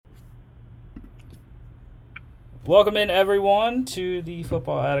Welcome in, everyone, to the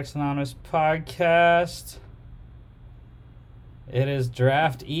Football Addicts Anonymous podcast. It is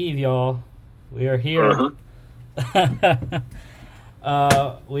draft eve, y'all. We are here.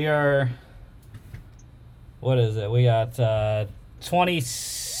 We are. What is it? We got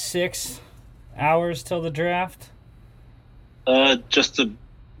 26 hours till the draft. No,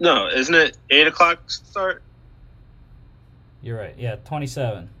 isn't it 8 o'clock start? You're right. Yeah,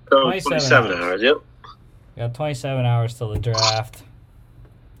 27. Oh, 27 hours. Yep. We got 27 hours till the draft.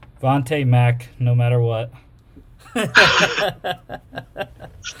 Vontae Mack, no matter what.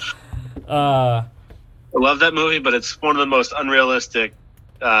 I love that movie, but it's one of the most unrealistic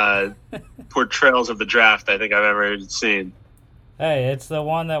portrayals of the draft I think I've ever seen. Hey, it's the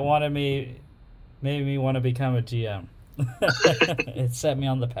one that made me want to become a GM. It set me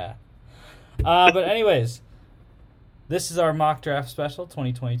on the path. But anyways, this is our mock draft special,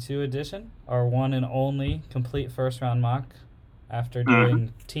 2022 edition, our one and only complete first-round mock after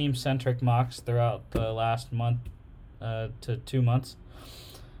doing team-centric mocks throughout the last month to 2 months.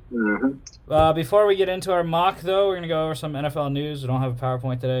 Before we get into our mock, though, we're going to go over some NFL news. We don't have a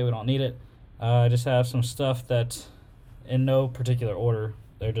PowerPoint today. We don't need it. I just have some stuff that, in no particular order,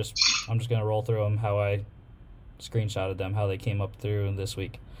 I'm just going to roll through them how I screenshotted them, how they came up through this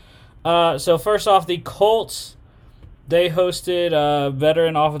week. So first off, the Colts, they hosted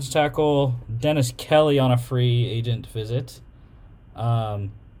veteran offensive tackle Dennis Kelly on a free agent visit.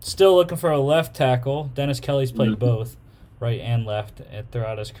 Still looking for a left tackle. Dennis Kelly's played both, right and left,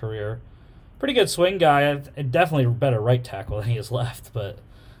 throughout his career. Pretty good swing guy. Definitely better right tackle than he is left, but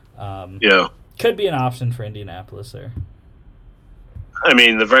could be an option for Indianapolis there. I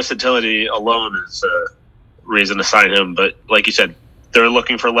mean, the versatility alone is a reason to sign him, but like you said, they're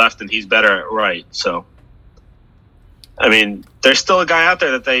looking for left and he's better at right, so... I mean, there's still a guy out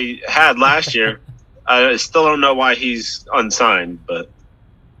there that they had last year. I still don't know why he's unsigned, but...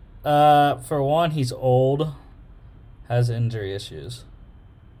 For one, he's old, has injury issues.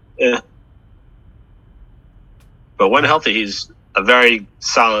 Yeah. But when healthy, he's a very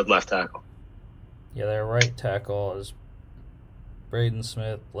solid left tackle. Yeah, their right tackle is Braden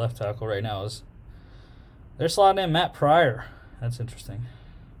Smith. Left tackle right now is... They're slotting in Matt Pryor. That's interesting.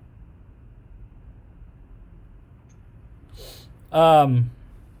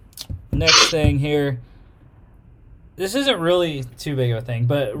 Next thing here. This isn't really too big of a thing,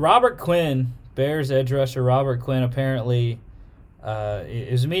 but Robert Quinn, Bears edge rusher Robert Quinn, apparently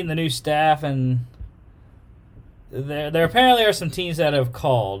is meeting the new staff, and there apparently are some teams that have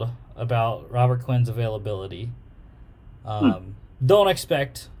called about Robert Quinn's availability. Don't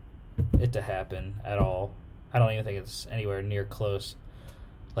expect it to happen at all. I don't even think it's anywhere near close,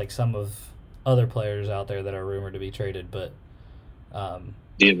 like some of other players out there that are rumored to be traded, but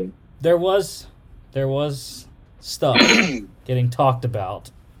there was stuff getting talked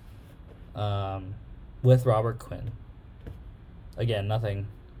about with Robert Quinn. Again, nothing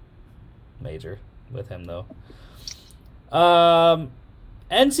major with him though. NCAA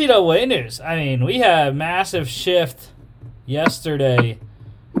news. I mean, we had a massive shift yesterday.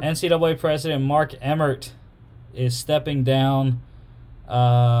 NCAA President Mark Emmert is stepping down.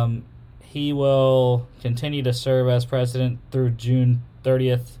 He will continue to serve as president through June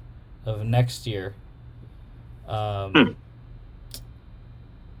 30th of next year. Or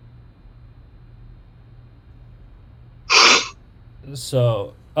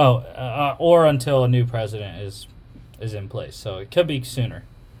until a new president is in place. So it could be sooner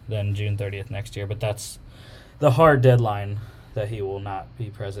than June 30th next year, but that's the hard deadline that he will not be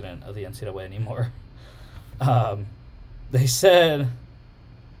president of the NCAA anymore. They said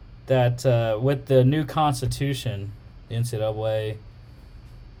that with the new constitution, the NCAA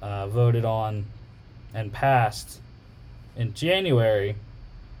voted on and passed in January,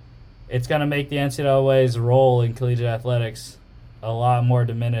 it's going to make the NCAA's role in collegiate athletics a lot more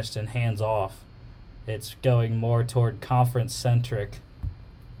diminished and hands-off. It's going more toward conference-centric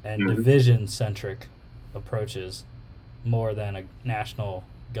and division-centric approaches more than a national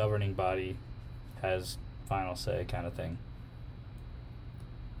governing body has final say kind of thing.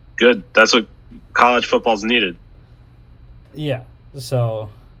 Good. That's what college football's needed. Yeah. So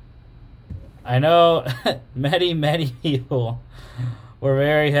I know many people were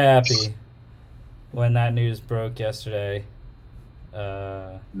very happy when that news broke yesterday,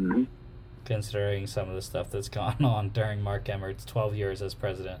 considering some of the stuff that's gone on during Mark Emmert's 12 years as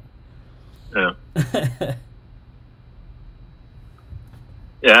president. Yeah.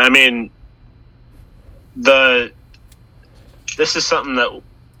 Yeah, I mean, this is something that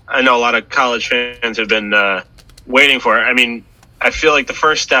I know a lot of college fans have been waiting for. I mean, I feel like the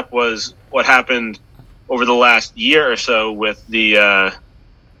first step was what happened over the last year or so with the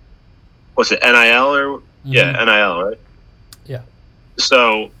what's it, NIL or yeah, NIL, right? Yeah.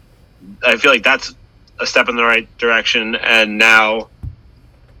 So I feel like that's a step in the right direction, and now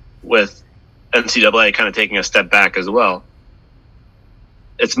with NCAA kind of taking a step back as well,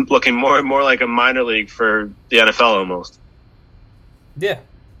 it's looking more and more like a minor league for the NFL almost. Yeah,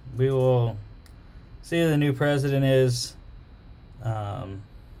 we will see who the new president is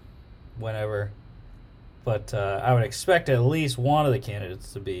whenever. But I would expect at least one of the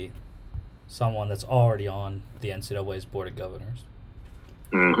candidates to be someone that's already on the NCAA's Board of Governors.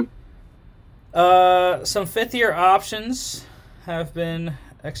 Mm-hmm. Some fifth-year options have been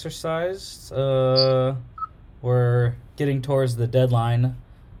exercised. We're getting towards the deadline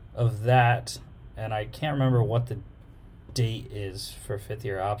of that, and I can't remember what the date is for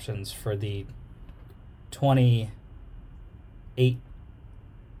fifth-year options for the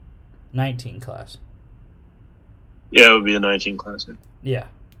 2019 class. Yeah, it would be the 19 class. Yeah.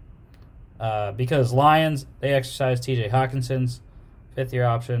 Because Lions, they exercised TJ Hawkinson's fifth-year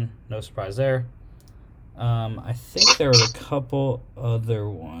option. No surprise there. I think there were a couple other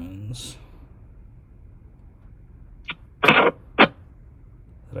ones that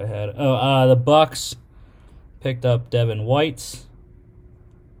I had. The Bucks picked up Devin White's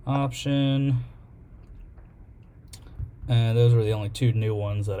option. And those were the only two new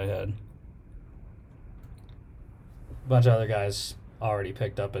ones that I had. A bunch of other guys already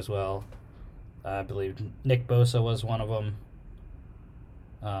picked up as well. I believe Nick Bosa was one of them.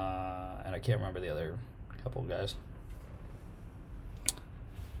 And I can't remember the other couple of guys.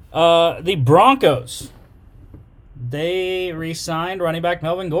 The Broncos. They re-signed running back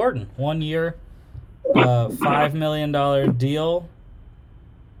Melvin Gordon. 1 year, $5 million deal.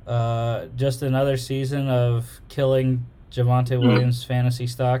 Just another season of killing Javonte Williams' fantasy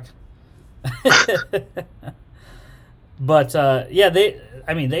stock. But yeah,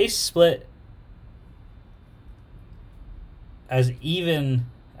 they split as even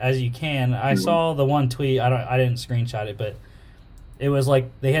as you can. I saw the one tweet. I didn't screenshot it, but it was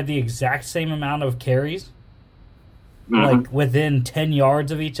like they had the exact same amount of carries, like within 10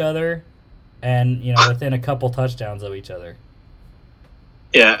 yards of each other, and within a couple touchdowns of each other.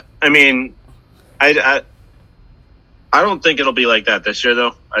 Yeah, I mean, I don't think it'll be like that this year,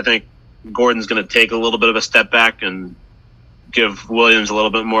 though. I think Gordon's going to take a little bit of a step back and give Williams a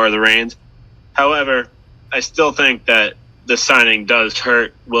little bit more of the reins. However, I still think that the signing does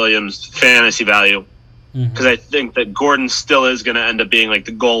hurt Williams' fantasy value because I think that Gordon still is going to end up being like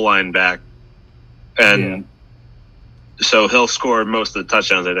the goal line back. And so he'll score most of the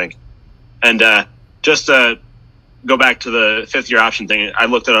touchdowns, I think. And just to go back to the fifth-year option thing, I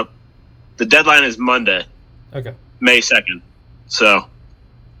looked it up. The deadline is Monday, May 2nd. So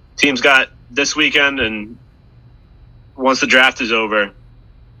teams got this weekend, and once the draft is over,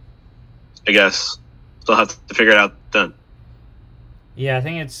 I guess they'll have to figure it out then. Yeah, I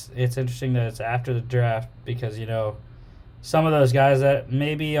think it's interesting that it's after the draft because, some of those guys that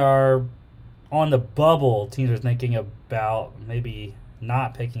maybe are on the bubble, teams are thinking about maybe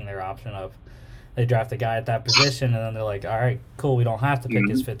not picking their option up. They draft a guy at that position, and then they're like, all right, cool, we don't have to pick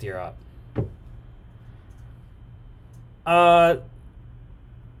his fifth year up.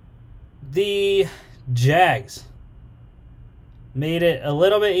 The Jags made it a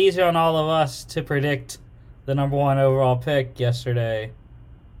little bit easier on all of us to predict the number one overall pick yesterday,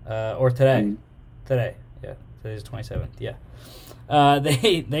 or today. Today, yeah, today's the 27th, yeah.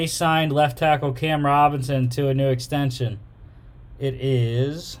 They signed left tackle Cam Robinson to a new extension. It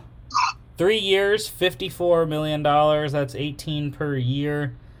is 3 years, $54 million. That's $18 per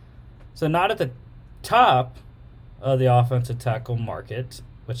year. So not at the top of the offensive tackle market,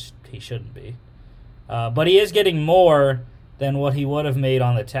 which he shouldn't be. But he is getting more than what he would have made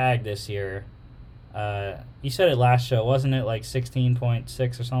on the tag this year. You said it last show, wasn't it? Like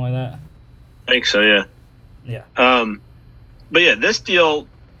 16.6 or something like that? I think so, yeah. Yeah. But yeah, this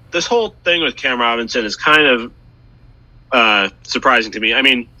whole thing with Cam Robinson is kind of surprising to me. I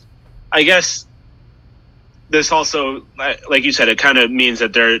mean, I guess this also, like you said, it kind of means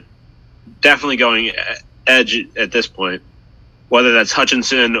that they're definitely going edge at this point, whether that's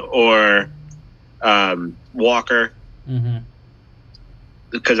Hutchinson or Walker,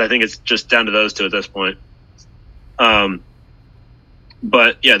 because I think it's just down to those two at this point.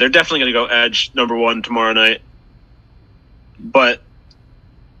 But yeah, they're definitely going to go edge number one tomorrow night. But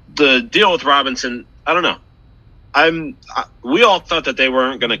the deal with Robinson, I don't know. We all thought that they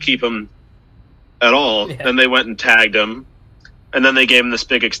weren't going to keep him at all. Yeah. Then they went and tagged him, and then they gave him this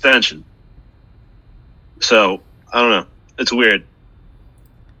big extension. So I don't know. It's weird.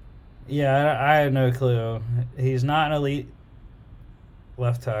 Yeah, I have no clue. He's not an elite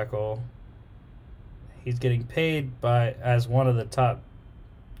left tackle. He's getting paid as one of the top.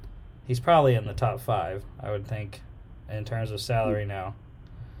 He's probably in the top 5, I would think, in terms of salary now.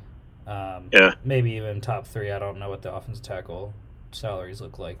 Yeah. Maybe even top 3. I don't know what the offensive tackle salaries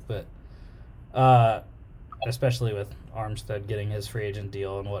look like, but especially with Armstead getting his free agent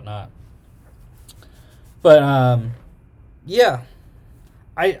deal and whatnot. But yeah,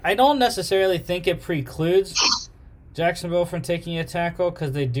 I don't necessarily think it precludes Jacksonville from taking a tackle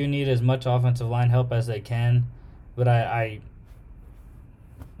because they do need as much offensive line help as they can. But I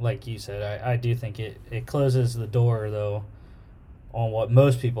like you said, I do think it closes the door, though, on what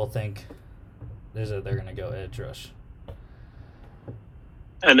most people think is that they're going to go edge rush.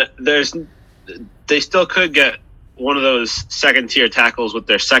 And they still could get one of those second-tier tackles with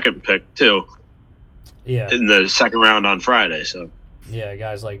their second pick, too. Yeah. In the second round on Friday, so. Yeah,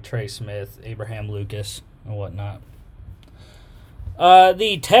 guys like Trey Smith, Abraham Lucas, and whatnot.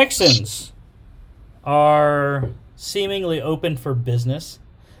 The Texans are seemingly open for business.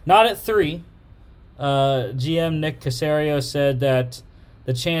 Not at 3. GM Nick Caserio said that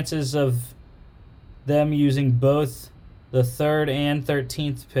the chances of them using both the 3rd and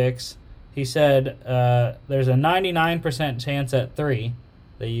 13th picks, he said there's a 99% chance at 3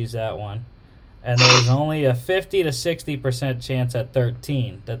 they use that one. And there's only a 50 to 60% chance at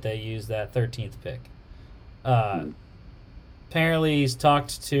 13 that they use that 13th pick. Apparently, he's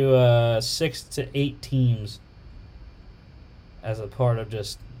talked to 6 to 8 teams as a part of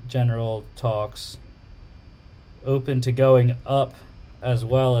just general talks, open to going up as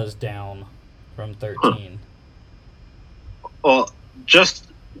well as down from 13. Well, just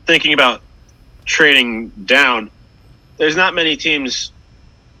thinking about trading down, there's not many teams.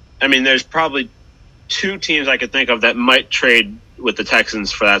 I mean, there's probably 2 teams I could think of that might trade with the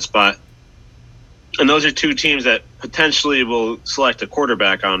Texans for that spot. And those are 2 teams that potentially will select a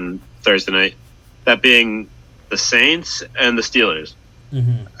quarterback on Thursday night, that being the Saints and the Steelers.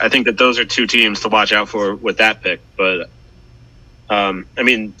 Mm-hmm. I think that those are 2 teams to watch out for with that pick. But, I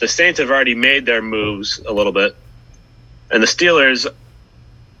mean, the Saints have already made their moves a little bit. And the Steelers,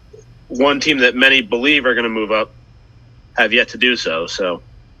 one team that many believe are going to move up, have yet to do so. So,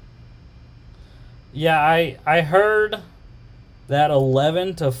 yeah, I heard that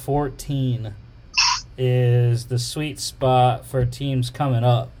 11 to 14 is the sweet spot for teams coming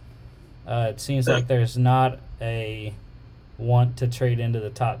up. It seems like there's not a want to trade into the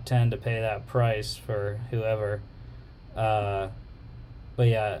top 10 to pay that price for whoever. But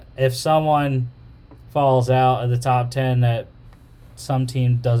yeah, if someone falls out of the top 10 that some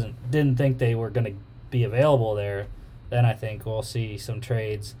team didn't think they were going to be available there, then I think we'll see some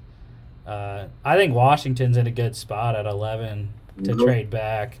trades. I think Washington's in a good spot at 11 to trade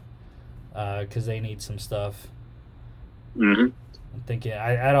back because they need some stuff. mm-hmm. I'm thinking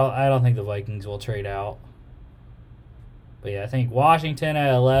I don't think the Vikings will trade out. But yeah, I think Washington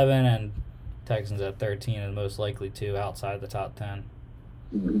at 11 and Texans at 13 is most likely to outside the top 10.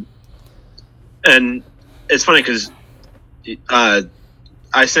 Mm-hmm. And it's funny because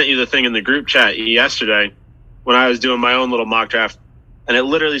I sent you the thing in the group chat yesterday when I was doing my own little mock draft, and it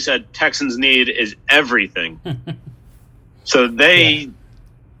literally said Texans need is everything. So they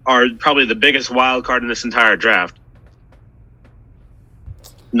are probably the biggest wild card in this entire draft.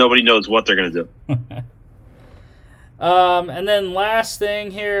 Nobody knows what they're going to do. And then last thing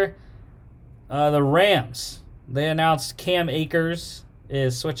here, the Rams. They announced Cam Akers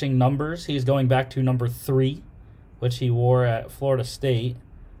is switching numbers. He's going back to number 3, which he wore at Florida State.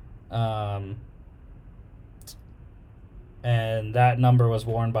 And that number was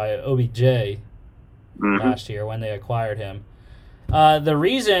worn by OBJ last year when they acquired him. The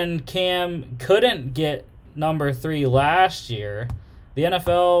reason Cam couldn't get number 3 last year, the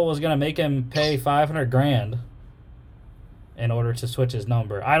NFL was going to make him pay $500,000 in order to switch his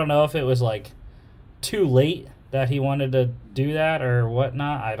number. I don't know if it was like too late that he wanted to do that or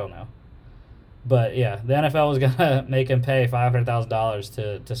whatnot. I don't know. But yeah, the NFL was going to make him pay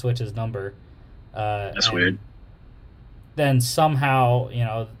 $500,000 to switch his number. That's weird. Then somehow,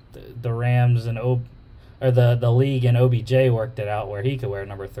 the Rams and the league and OBJ worked it out where he could wear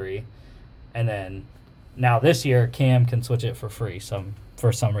number 3. And then now this year, Cam can switch it for free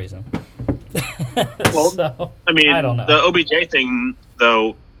for some reason. Well, so, I mean, I don't know. The OBJ thing,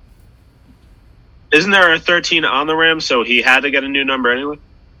 though, isn't there a 13 on the Rams, so he had to get a new number anyway?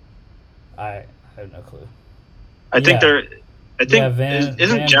 I have no clue. Isn't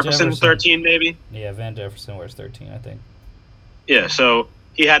Van Jefferson 13 maybe? Yeah, Van Jefferson wears 13, I think. Yeah, so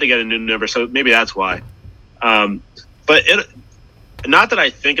he had to get a new number, so maybe that's why. But not that I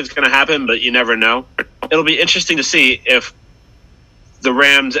think it's going to happen, but you never know. It'll be interesting to see if the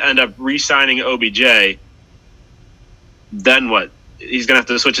Rams end up re-signing OBJ. Then what? He's going to have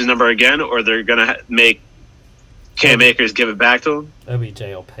to switch his number again, or they're going to make Cam Akers give it back to him? OBJ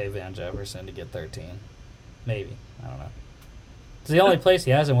will pay Van Jefferson to get 13. Maybe. I don't know. It's the only place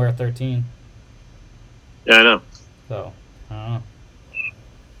he hasn't wear 13. Yeah, I know. So, I don't know.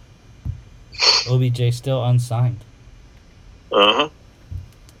 OBJ still unsigned. Uh-huh.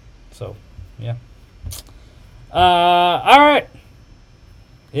 So, yeah. All right.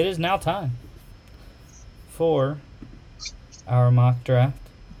 It is now time for our mock draft.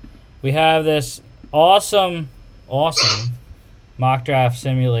 We have this awesome mock draft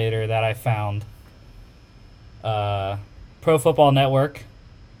simulator that I found. Pro Football Network.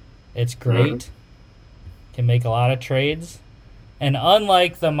 It's great. Mm-hmm. Can make a lot of trades. And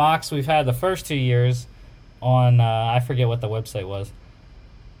unlike the mocks we've had the first 2 years on, I forget what the website was,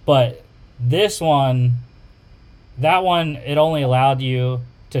 but this one, that one, it only allowed you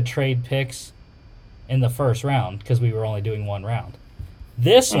to trade picks in the first round because we were only doing one round.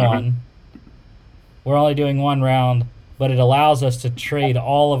 This one, we're only doing one round, but it allows us to trade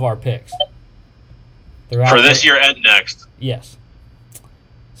all of our picks. For this year and next. Yes.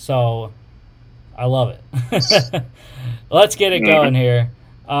 So, I love it. Let's get it going here.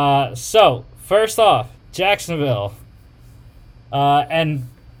 So, first off, Jacksonville. And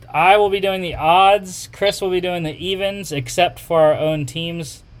I will be doing the odds. Chris will be doing the evens, except for our own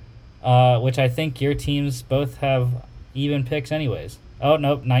teams, which I think your teams both have even picks anyways. Oh,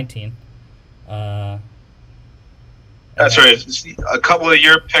 nope, 19. That's right. A couple of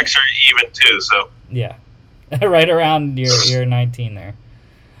your picks are even, too, so... Yeah. Right around your 19 there.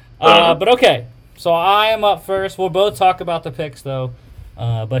 But okay. So I am up first. We'll both talk about the picks, though.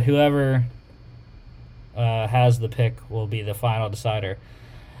 But whoever has the pick will be the final decider.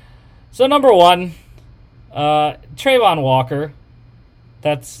 So number 1, Trayvon Walker.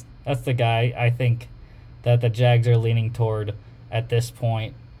 That's the guy I think that the Jags are leaning toward at this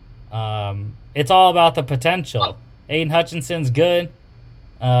point. It's all about the potential. Aiden Hutchinson's good.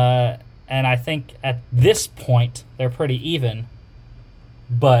 And I think at this point they're pretty even.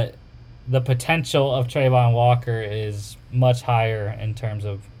 But the potential of Trayvon Walker is much higher in terms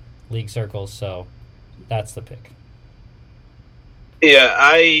of league circles, so that's the pick. Yeah,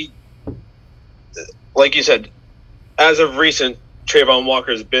 like you said, as of recent, Trayvon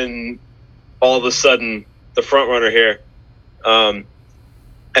Walker's been all of a sudden the front runner here. And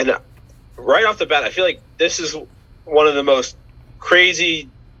right off the bat, I feel like this is one of the most crazy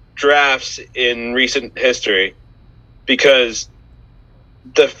drafts in recent history because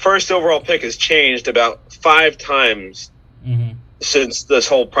the first overall pick has changed about 5 times since this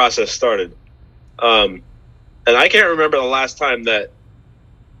whole process started. And I can't remember the last time that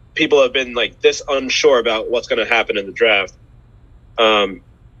people have been like this unsure about what's going to happen in the draft. I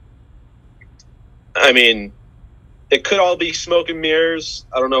mean, it could all be smoke and mirrors.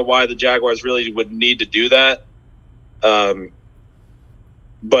 I don't know why the Jaguars really would need to do that.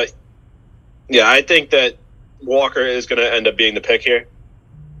 But yeah, I think that Walker is going to end up being the pick here.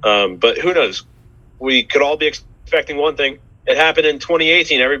 But who knows? We could all be expecting one thing. It happened in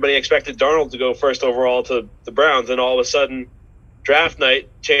 2018. Everybody expected Darnold to go first overall to the Browns, and all of a sudden, draft night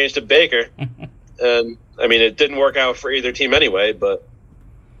changed to Baker. And, I mean, it didn't work out for either team anyway, but,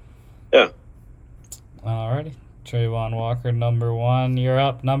 yeah. Alrighty. Trayvon Walker, number 1. You're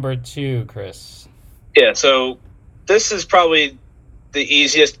up. Number 2, Chris. Yeah, so this is probably the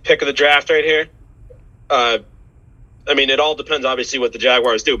easiest pick of the draft right here. I mean, it all depends, obviously, what the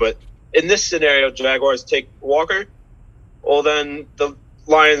Jaguars do. But in this scenario, Jaguars take Walker. Well, then the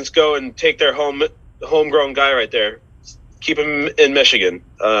Lions go and take their homegrown guy right there. Keep him in Michigan.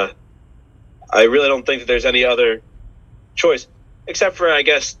 I really don't think that there's any other choice. Except for, I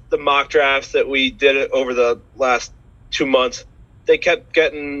guess, the mock drafts that we did over the last 2 months. They kept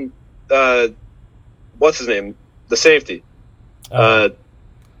getting, what's his name? The safety. Kyle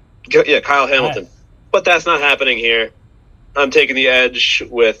Hamilton. But that's not happening here. I'm taking the edge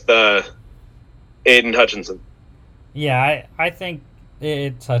with Aiden Hutchinson. Yeah, I think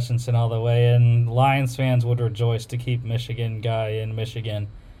it's Hutchinson all the way, and Lions fans would rejoice to keep Michigan guy in Michigan.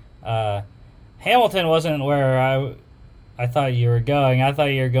 Hamilton wasn't where I thought you were going. I thought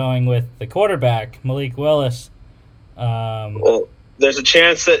you were going with the quarterback, Malik Willis. Well, there's a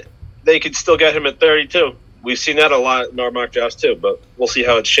chance that they could still get him at 32. We've seen that a lot in our mock drafts too, but we'll see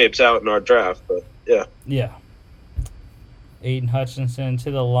how it shapes out in our draft. But yeah. Yeah. Aiden Hutchinson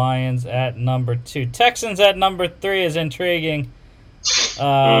to the Lions at number 2. Texans at number 3 is intriguing.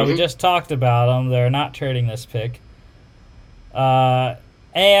 We just talked about them. They're not trading this pick.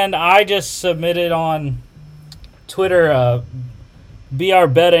 And I just submitted on Twitter. BR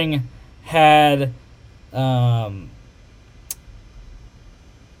Betting had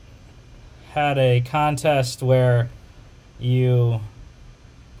had a contest where you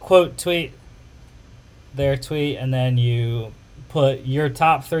quote tweet their tweet and then you put your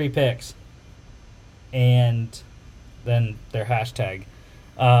top 3 picks and then their hashtag.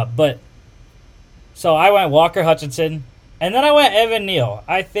 But so I went Walker Hutchinson and then I went Evan Neal.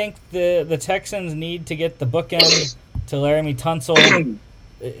 I think the Texans need to get the bookend to Laramie Tunsil.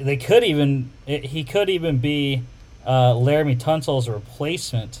 He could even be Laramie Tunsil's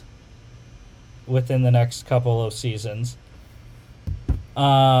replacement within the next couple of seasons.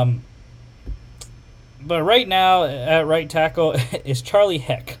 But right now at right tackle is Charlie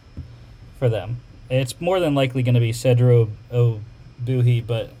Heck for them. It's more than likely going to be Cedro Obuhi,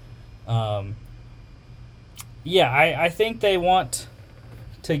 but I think they want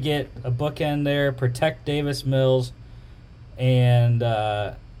to get a bookend there, protect Davis Mills, and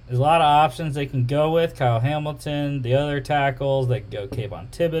there's a lot of options they can go with. Kyle Hamilton, the other tackles, they could go Kayvon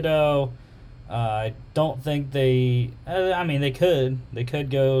Thibodeau. I don't think they could. They could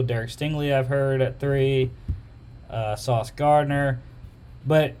go Derek Stingley, I've heard, at 3. Sauce Gardner.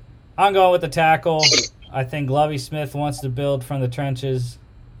 But I'm going with the tackle. I think Lovie Smith wants to build from the trenches,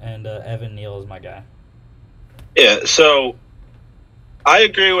 and Evan Neal is my guy. Yeah, so I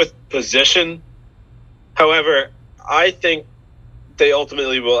agree with position. However, I think they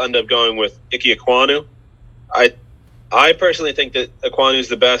ultimately will end up going with Ike Ekwonu. I personally think that Ekwonu is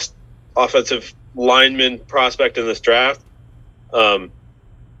the best offensive lineman prospect in this draft. And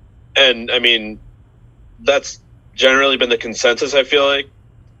I mean, that's generally been the consensus, I feel like,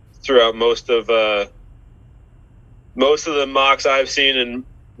 throughout most of the mocks I've seen and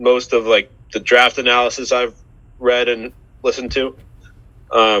most of like the draft analysis I've read and listened to.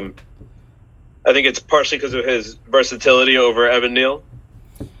 I think it's partially because of his versatility over Evan Neal.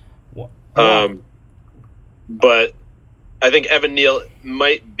 But I think Evan Neal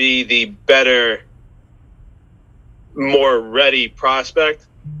might be the better, more ready prospect.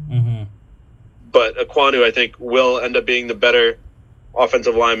 Mm-hmm. But Ekwonu, I think, will end up being the better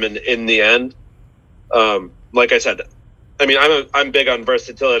offensive lineman in the end. Like I said, I mean, I'm big on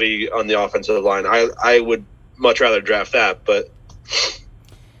versatility on the offensive line. I would much rather draft that, but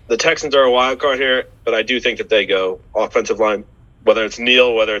the Texans are a wild card here. But I do think that they go offensive line, whether it's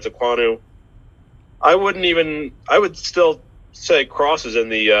Neal, whether it's Ekwonu. I would still say Cross is in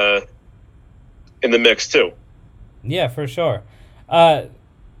the mix too. Yeah, for sure.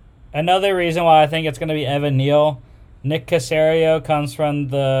 Another reason why I think it's going to be Evan Neal, Nick Caserio comes from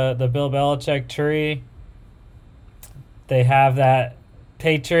the Bill Belichick tree. They have that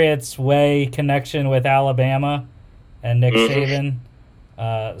Patriots way connection with Alabama and Nick Saban.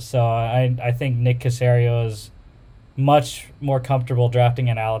 So I think Nick Caserio is much more comfortable drafting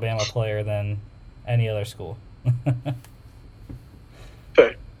an Alabama player than any other school.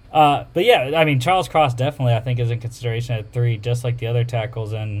 Fair. But yeah, I mean, Charles Cross definitely, I think, is in consideration at 3, just like the other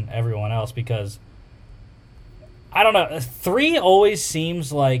tackles and everyone else, because I don't know, 3 always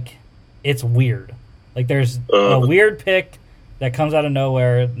seems like it's weird. Like there's a weird pick that comes out of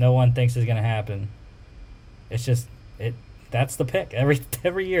nowhere, no one thinks is going to happen. It's just that's the pick. Every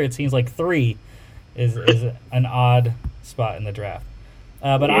year it seems like 3 is an odd spot in the draft.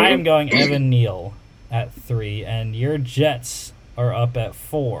 But I am going Evan Neal at 3, and your Jets are up at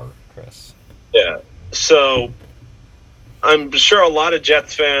 4, Chris. Yeah. So I'm sure a lot of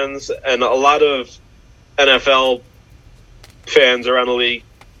Jets fans and a lot of NFL fans around the league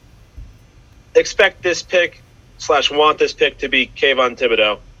expect this pick / want this pick to be Kayvon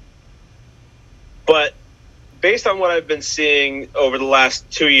Thibodeau. But based on what I've been seeing over the last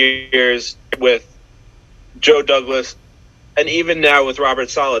 2 years with Joe Douglas, and even now with Robert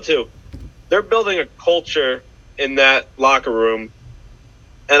Saleh too, they're building a culture in that locker room,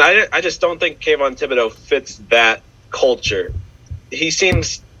 and I just don't think Kayvon Thibodeau fits that culture.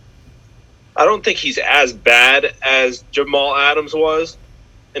 I don't think he's as bad as Jamal Adams was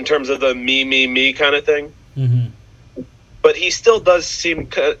in terms of the me kind of thing. Mm-hmm. But he still does seem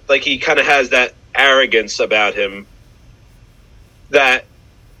like he kind of has that arrogance about him that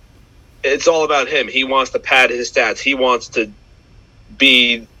it's all about him. He wants to pad his stats. He wants to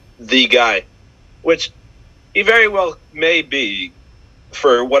be the guy, which he very well may be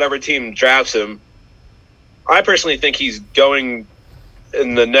for whatever team drafts him. I personally think he's going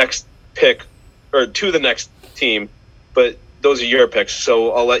in the next pick or to the next team, but those are your picks,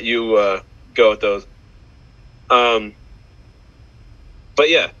 so I'll let you go with those. But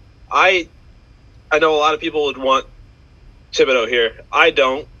yeah, I know a lot of people would want Thibodeau here. I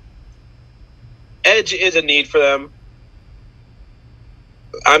don't. Edge is a need for them.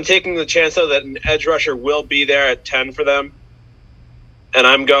 I'm taking the chance, though, that an edge rusher will be there at 10 for them. And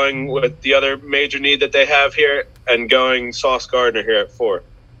I'm going with the other major need that they have here and going Sauce Gardner here at 4.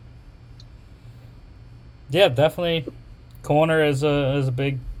 Yeah, definitely. Corner is a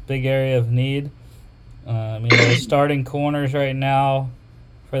big area of need. They're starting corners right now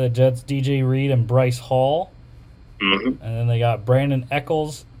for the Jets, DJ Reed and Bryce Hall. Mm-hmm. And then they got Brandon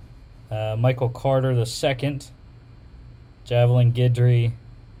Eccles, Michael Carter II, Javelin Guidry,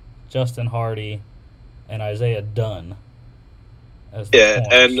 Justin Hardy, and Isaiah Dunn. Yeah,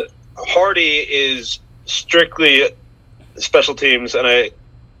 and Hardy is strictly special teams, and I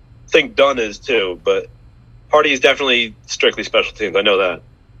think Dunn is too, but Hardy is definitely strictly special teams. I know that.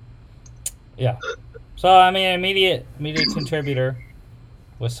 Yeah. So, immediate contributor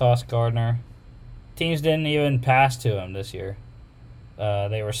with Sauce Gardner. Teams didn't even pass to him this year.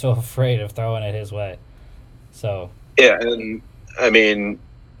 They were so afraid of throwing it his way. So. Yeah, and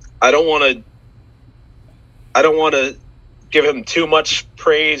I don't want to give him too much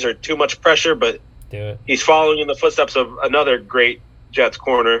praise or too much pressure, but do it. He's following in the footsteps of another great Jets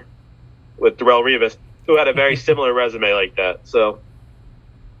corner with Darrelle Revis, who had a very similar resume like that. So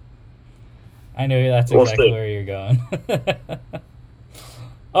I knew that's exactly where you're going.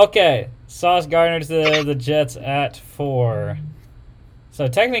 Okay, Sauce Gardner to the Jets at 4. So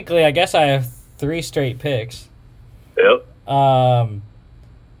technically, I guess I have 3 straight picks. Yep.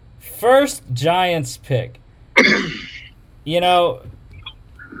 First Giants pick. The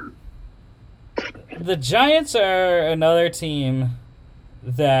Giants are another team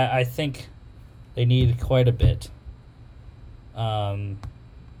that I think they need quite a bit. And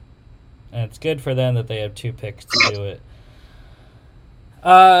it's good for them that they have 2 picks to do it.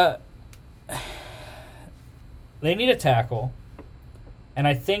 They need a tackle. And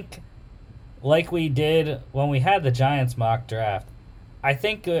I think, like we did when we had the Giants mock draft, I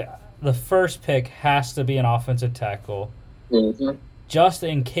think the first pick has to be an offensive tackle. Mm-hmm. Just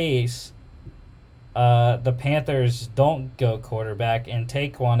in case the Panthers don't go quarterback and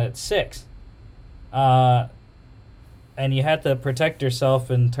take one at 6. And you have to protect yourself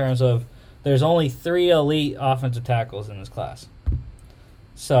in terms of there's only 3 elite offensive tackles in this class.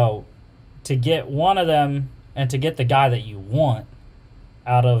 So to get one of them and to get the guy that you want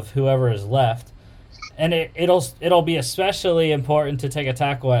out of whoever is left, and it'll be especially important to take a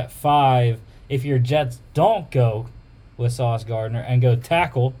tackle at 5 if your Jets don't go with Sauce Gardner and go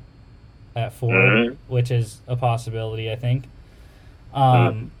tackle at 4, mm-hmm. which is a possibility, I think.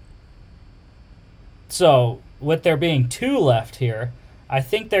 So with there being 2 left here, I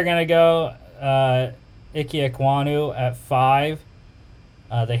think they're going to go Ike Ekwonu at 5.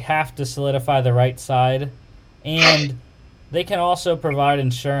 They have to solidify the right side, and they can also provide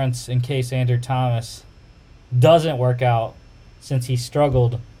insurance in case Andrew Thomas doesn't work out, since he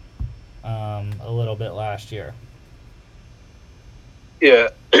struggled a little bit last year. Yeah,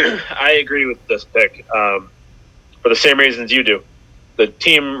 I agree with this pick for the same reasons you do. The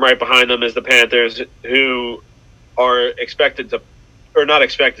team right behind them is the Panthers, who are expected to, or not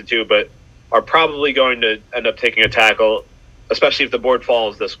expected to, but are probably going to end up taking a tackle, especially if the board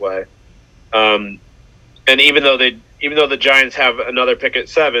falls this way. And even though the Giants have another pick at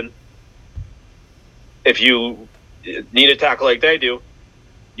 7, if you need a tackle like they do,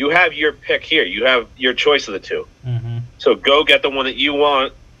 you have your pick here. You have your choice of the 2. Mm-hmm. So go get the one that you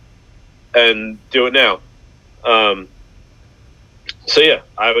want and do it now. So yeah,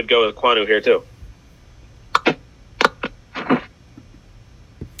 I would go with Kwanu here too.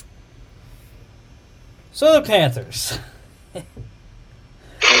 So the Panthers.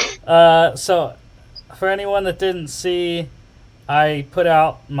 So for anyone that didn't see, I put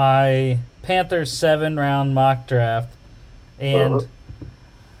out my Panthers 7-round mock draft, and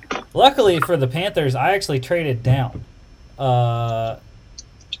luckily for the Panthers, I actually traded down,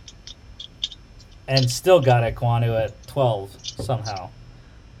 and still got Ekwonu at 12 somehow.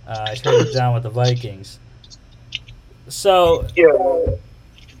 I traded down with the Vikings. So yeah,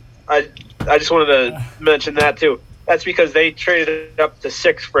 I just wanted to mention that too. That's because they traded up to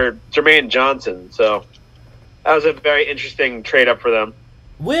 6 for Jermaine Johnson. So that was a very interesting trade up for them.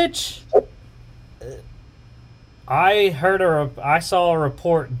 Which I saw a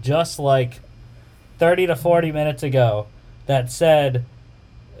report just like 30 to 40 minutes ago that said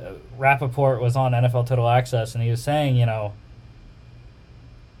Rappaport was on NFL Total Access, and he was saying,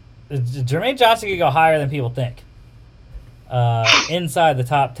 Jermaine Johnson could go higher than people think. Inside the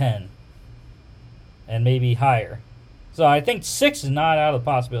top 10. And maybe higher. So I think 6 is not out of the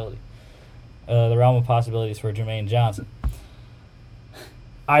possibility. The realm of possibilities for Jermaine Johnson.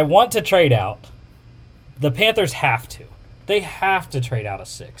 I want to trade out. The Panthers have to. They have to trade out a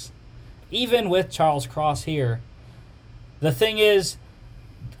 6. Even with Charles Cross here. The thing is,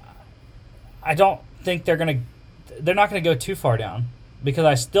 I don't think they're not going to go too far down. Because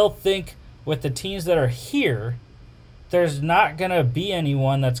I still think with the teams that are here, there's not going to be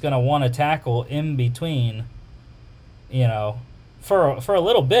anyone that's going to want to tackle in between, for a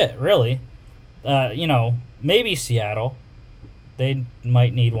little bit, really. Maybe Seattle. They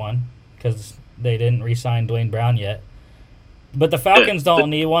might need one because they didn't re-sign Dwayne Brown yet. But the Falcons don't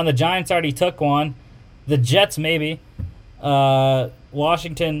need one. The Giants already took one. The Jets maybe.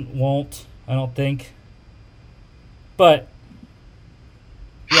 Washington won't, I don't think. But,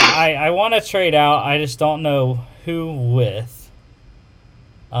 yeah, I want to trade out. I just don't know who with.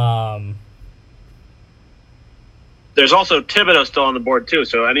 There's also Thibodeau still on the board, too.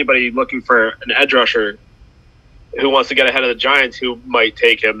 So anybody looking for an edge rusher who wants to get ahead of the Giants who might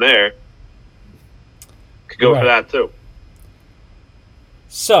take him there could go for that, too.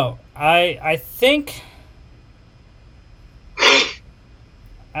 So, I think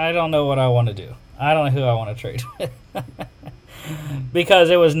I don't know what I want to do. I don't know who I want to trade with. Because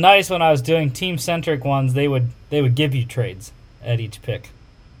it was nice when I was doing team-centric ones, they would give you trades at each pick.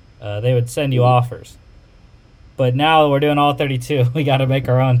 They would send you offers. But now we're doing all 32. We got to make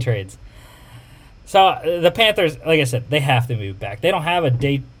our own trades. So, the Panthers, like I said, they have to move back. They don't have a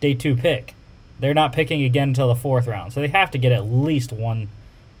day 2 pick. They're not picking again until the 4th round. So they have to get at least one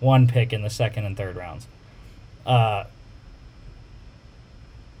pick in the 2nd and 3rd rounds.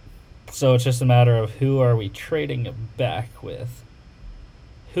 So it's just a matter of who are we trading back with.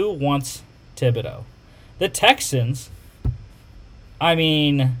 Who wants Thibodeau? The Texans, I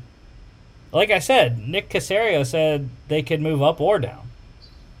mean, like I said, Nick Caserio said they could move up or down.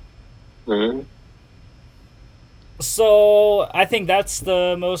 Mm-hmm. So I think that's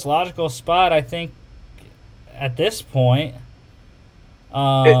the most logical spot, I think, at this point.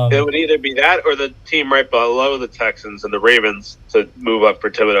 It would either be that or the team right below the Texans and the Ravens to move up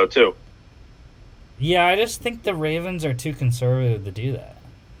for Thibodeau, too. Yeah, I just think the Ravens are too conservative to do that.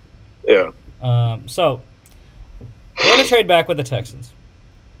 Yeah. So, we're going to trade back with the Texans.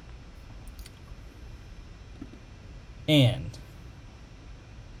 And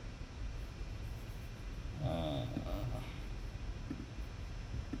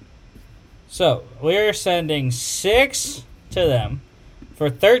so, we're sending 6 to them for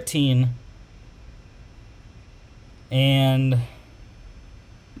 13 and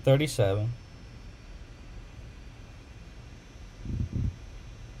 37.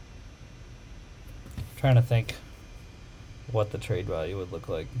 Trying to think what the trade value would look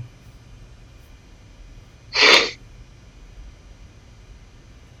like.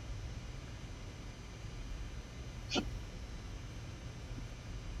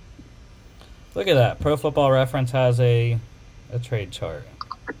 Look at that. Pro Football Reference has a trade chart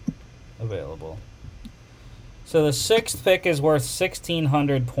available. So the 6th pick is worth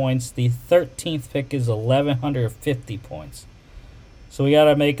 1,600 points. The 13th pick is 1,150 points. So we got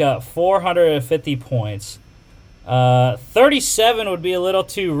to make up 450 points. 37 would be a little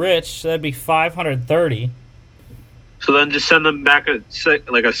too rich. So that'd be 530. So then just send them back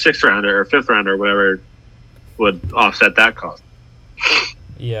like a 6th rounder or 5th rounder or whatever would offset that cost.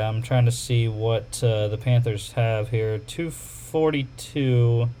 Yeah, I'm trying to see what the Panthers have here.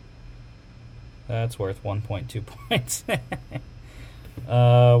 242. That's worth 1.2 points.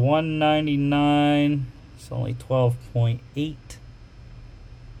 199. It's only 12.8.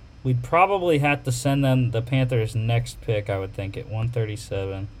 We'd probably have to send them the Panthers' next pick, I would think, at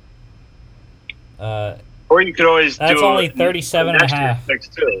 137. Or you could always do that's only 37 and a half. Picks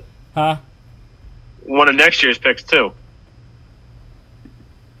too. Huh? One of next year's picks, too.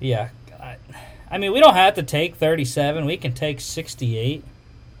 Yeah. I mean, we don't have to take 37. We can take 68.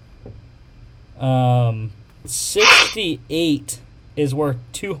 68 is worth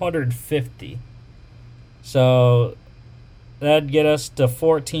 250. So that'd get us to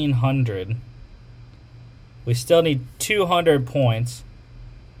 1,400. We still need 200 points.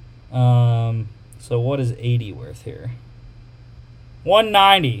 So what is 80 worth here?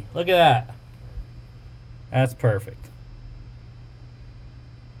 190. Look at that. That's perfect.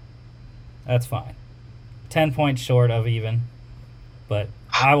 That's fine. 10 points short of even. But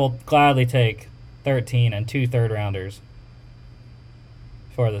I will gladly take 13 and 2 third rounders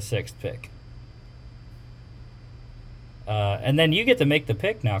for the 6th pick. And then you get to make the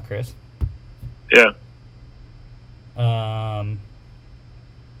pick now, Chris. Yeah.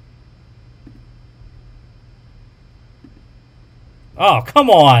 Oh, come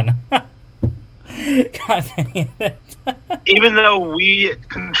on. God dang it. Even though we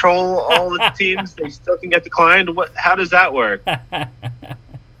control all the teams, they still can get declined. How does that work?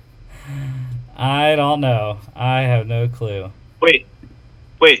 I don't know. I have no clue. Wait.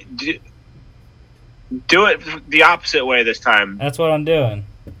 Do it the opposite way this time. That's what I'm doing.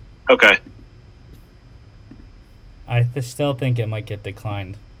 Okay. I still think it might get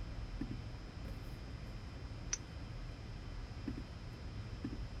declined.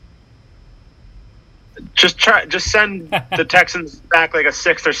 Just send the Texans back like a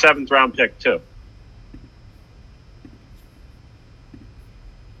 6th or 7th round pick too.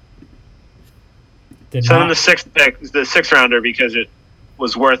 Send them the 6th pick, the 6th rounder, because it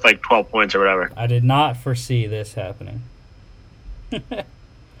was worth like 12 points or whatever. I did not foresee this happening.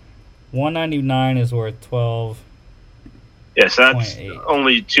 199 is worth 12. Yeah, so that's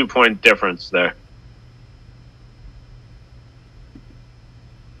only 2-point difference there.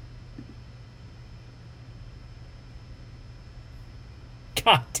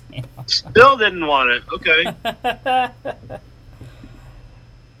 God damn. Still didn't want it. Okay.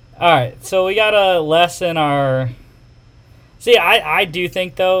 All right, so we got to lessen our... See, I do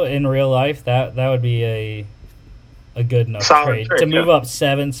think, though, in real life, that would be a good enough trade. To move up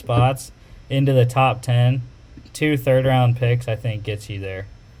 7 spots into the top 10, 2 third-round picks, I think, gets you there.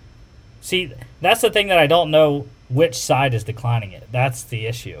 See, that's the thing that I don't know which side is declining it. That's the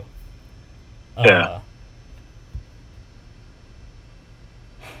issue. Yeah.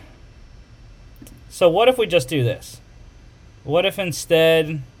 So what if we just do this? What if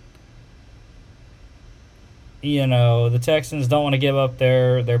instead... the Texans don't want to give up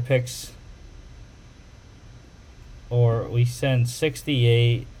their picks, or we send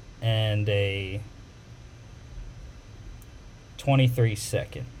 68 and a 23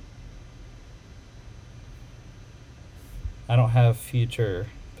 second. I don't have future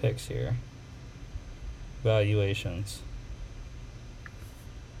picks here. Valuations.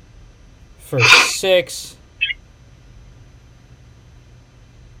 For 6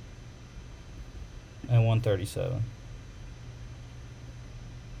 and 137.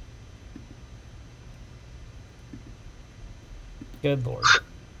 Good Lord.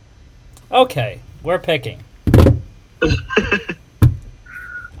 Okay, we're picking.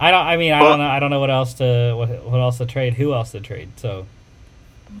 I don't know what else to trade. Who else to trade? So,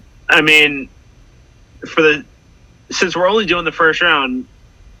 I mean, since we're only doing the first round,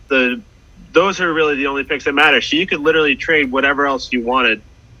 those are really the only picks that matter. So you could literally trade whatever else you wanted,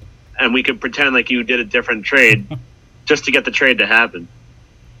 and we could pretend like you did a different trade just to get the trade to happen.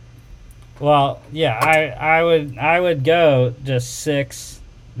 Well, yeah, I would go just 6,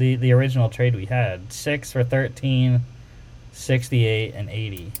 the original trade we had. 6 for 13, 68, and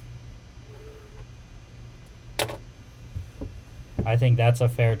 80. I think that's a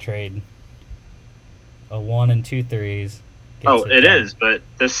fair trade. A 1 and 2 threes. Oh, it is, but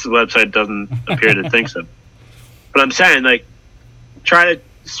this website doesn't appear to think so. But I'm saying, like, try to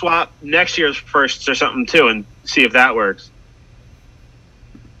swap next year's firsts or something too, and see if that works.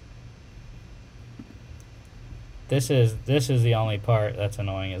 This is the only part that's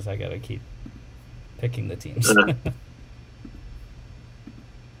annoying, is I gotta keep picking the teams.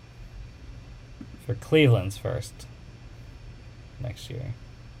 For Cleveland's first next year.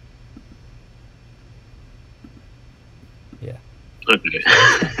 Yeah. Okay.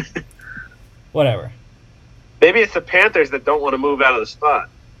 Whatever. Maybe it's the Panthers that don't want to move out of the spot.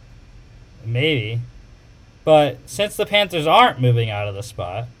 Maybe. But since the Panthers aren't moving out of the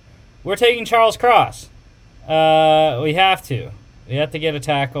spot, we're taking Charles Cross. We have to. We have to get a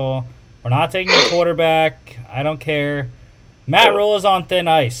tackle. We're not taking a quarterback. I don't care. Matt Rule is on thin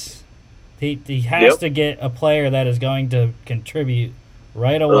ice. He has to get a player that is going to contribute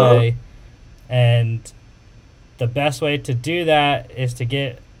right away. And the best way to do that is to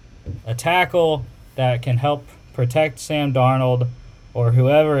get a tackle that can help protect Sam Darnold or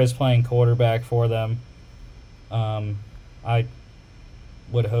whoever is playing quarterback for them. I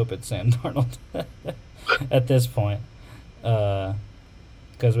would hope it's Sam Darnold at this point, because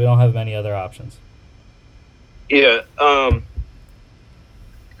we don't have many other options. Yeah,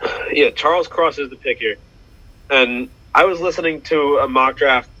 Charles Cross is the pick here. And I was listening to a mock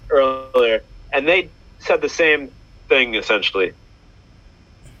draft earlier, and they said the same thing, essentially.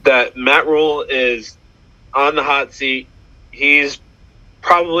 That Matt Rule is on the hot seat. He's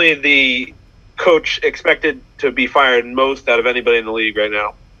probably the coach expected to be fired most out of anybody in the league right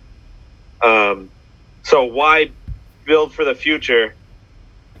now. So why build for the future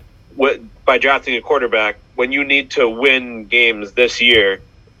by drafting a quarterback when you need to win games this year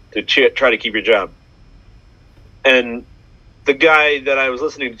to try to keep your job? And the guy that I was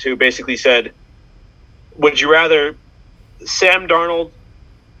listening to basically said, would you rather Sam Darnold,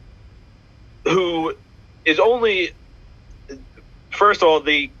 who is only, first of all,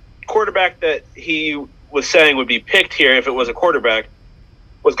 the quarterback that he was saying would be picked here if it was a quarterback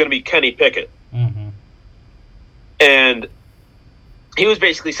was going to be Kenny Pickett. Mm-hmm. And he was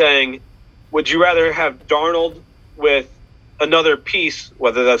basically saying, would you rather have Darnold with another piece,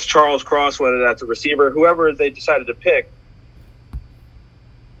 whether that's Charles Cross, whether that's a receiver, whoever they decided to pick,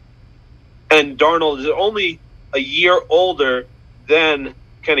 and Darnold is only a year older than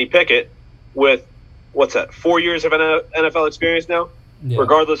Kenny Pickett with, 4 years of NFL experience now? Yeah.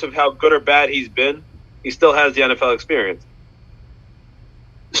 Regardless of how good or bad he's been, he still has the NFL experience.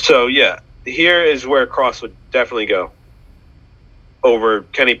 So, yeah, here is where Cross would definitely go over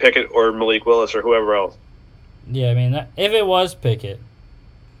Kenny Pickett or Malik Willis or whoever else. Yeah, I mean, if it was Pickett,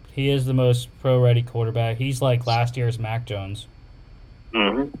 he is the most pro-ready quarterback. He's like last year's Mac Jones.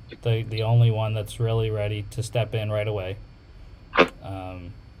 Mm-hmm. The only one that's really ready to step in right away.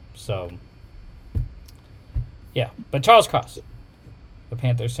 So, yeah. But Charles Cross, the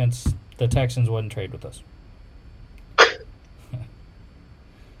Panthers, since the Texans wouldn't trade with us.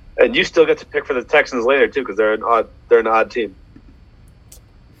 And you still get to pick for the Texans later, too, because they're an odd team.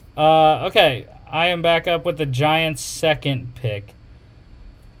 Okay, I am back up with the Giants' second pick.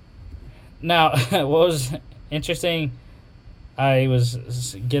 Now, what was interesting, I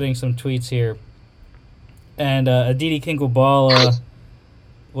was getting some tweets here, and Aditi Kinkle-Bala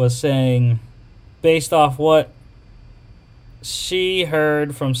was saying, based off what she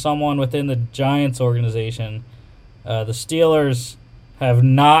heard from someone within the Giants organization, the Steelers have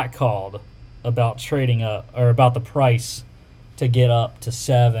not called about trading up, or about the price to get up to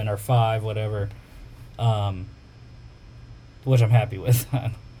 7 or 5, whatever, which I'm happy with.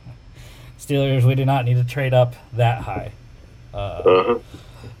 Steelers, we do not need to trade up that high.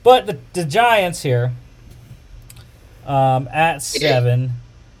 But the Giants here, at 7,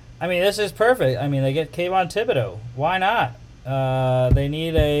 I mean, this is perfect. I mean, they get Kayvon Thibodeau. Why not? They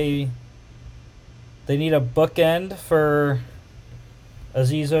need a bookend for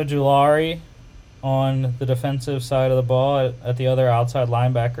Azeez Ojulari on the defensive side of the ball at the other outside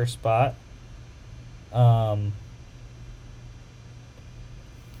linebacker spot. And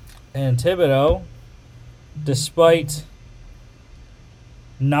Thibodeau, despite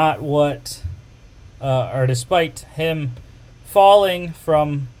despite him falling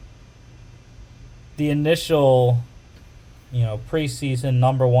from the initial, preseason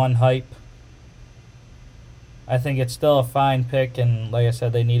number 1 hype, I think it's still a fine pick, and like I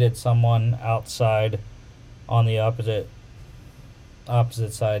said, they needed someone outside on the opposite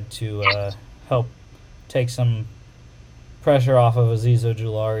side to help take some pressure off of Azeez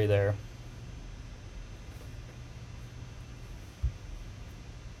Ojulari there.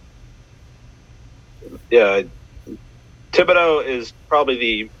 Yeah, Thibodeau is probably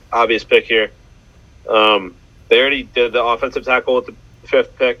the obvious pick here. They already did the offensive tackle with the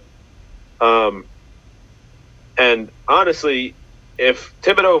 5th pick. And honestly, if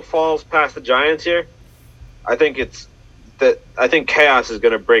Thibodeau falls past the Giants here, I think chaos is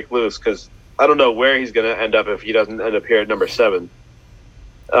going to break loose, because I don't know where he's going to end up if he doesn't end up here at number 7.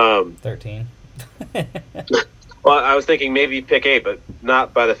 13. Well, I was thinking maybe pick 8, but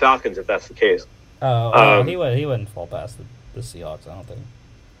not by the Falcons if that's the case. He wouldn't fall past the Seahawks, I don't think.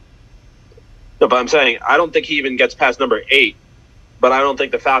 No, but I'm saying I don't think he even gets past number 8, but I don't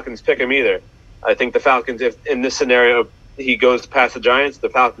think the Falcons pick him either. I think the Falcons, if in this scenario he goes past the Giants, the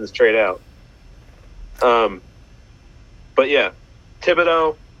Falcons trade out. But yeah,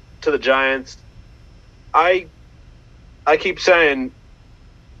 Thibodeau to the Giants. I keep saying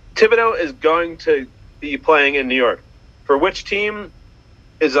Thibodeau is going to be playing in New York. For which team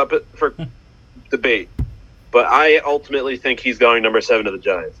is up for debate, but I ultimately think he's going number 7 to the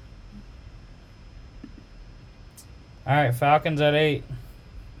Giants. All right, Falcons at 8.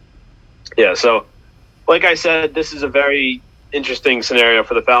 Yeah, so like I said, this is a very interesting scenario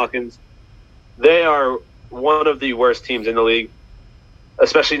for the Falcons. They are one of the worst teams in the league,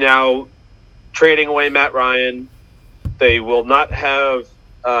 especially now trading away Matt Ryan. They will not have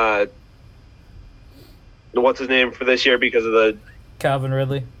what's his name for this year because of the Calvin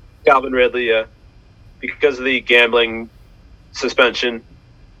Ridley, yeah, because of the gambling suspension.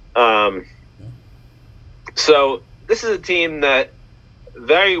 So this is a team that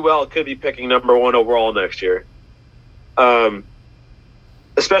very well could be picking number 1 overall next year.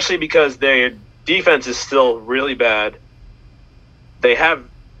 Especially because their defense is still really bad. They have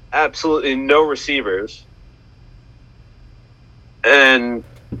absolutely no receivers. And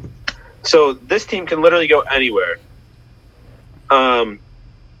so this team can literally go anywhere.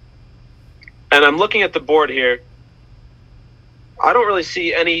 And I'm looking at the board here. I don't really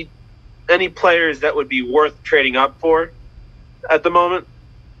see any players that would be worth trading up for at the moment.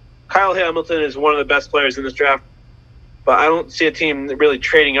 Kyle Hamilton is one of the best players in this draft, but I don't see a team really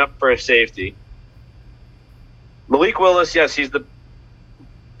trading up for a safety. Malik Willis, yes, he's the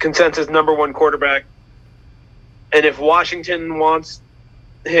consensus number one quarterback. And if Washington wants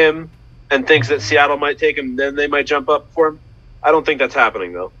him and thinks that Seattle might take him, then they might jump up for him. I don't think that's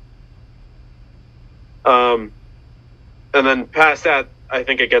happening, though. And then past that, I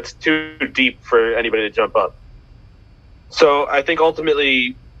think it gets too deep for anybody to jump up. So I think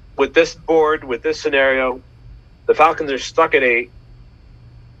ultimately, with this board, with this scenario, the Falcons are stuck at 8,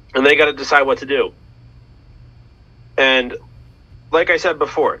 and they got to decide what to do. And like I said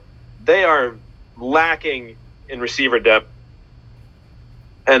before, they are lacking in receiver depth.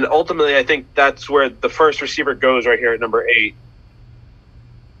 And ultimately, I think that's where the first receiver goes right here at number 8.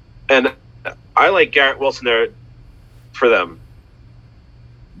 And I like Garrett Wilson there for them.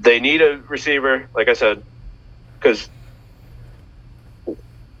 They need a receiver, like I said, because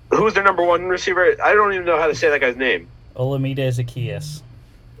who's their number one receiver? I don't even know how to say that guy's name. Olamide Zaccheaus.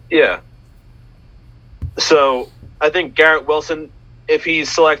 Yeah. So I think Garrett Wilson, if he's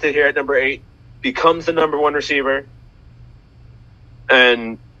selected here at number 8, becomes the number one receiver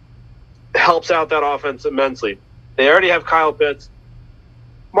and helps out that offense immensely. They already have Kyle Pitts.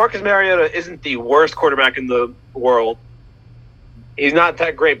 Marcus Mariota isn't the worst quarterback in the world. He's not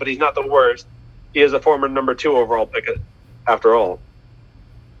that great, but he's not the worst. He is a former number 2 overall pick after all.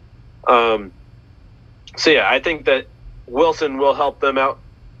 So, yeah, I think that Wilson will help them out.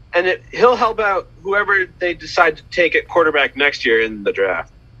 And he'll help out whoever they decide to take at quarterback next year in the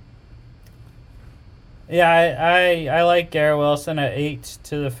draft. Yeah, I like Garrett Wilson at 8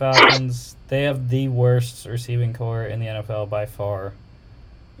 to the Falcons. They have the worst receiving core in the NFL by far.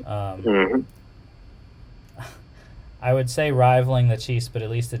 I would say rivaling the Chiefs, but at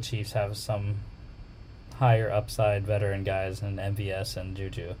least the Chiefs have some higher upside veteran guys in MVS and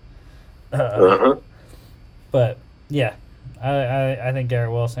Juju. But, yeah, I think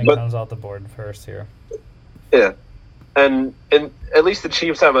Garrett Wilson comes off the board first here. Yeah. And at least the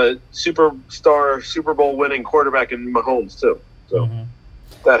Chiefs have a superstar, Super Bowl winning quarterback in Mahomes, too. So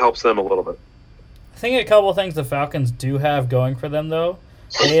that helps them a little bit. I think a couple of things the Falcons do have going for them, though.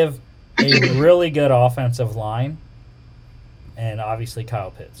 They have a really good offensive line, and obviously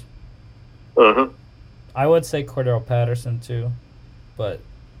Kyle Pitts. I would say Cordell Patterson, too, but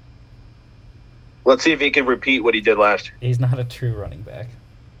let's see if he can repeat what he did last year. He's not a true running back.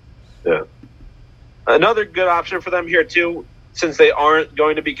 Yeah. Another good option for them here, too, since they aren't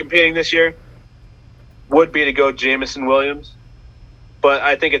going to be competing this year, would be to go Jameson Williams. But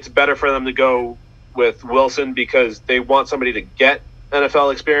I think it's better for them to go with Wilson because they want somebody to get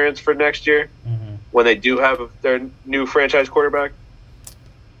NFL experience for next year when they do have their new franchise quarterback.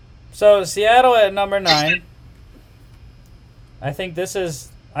 So Seattle at number 9. I think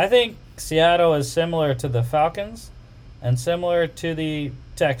Seattle is similar to the Falcons and similar to the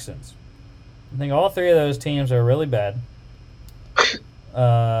Texans. I think all 3 of those teams are really bad.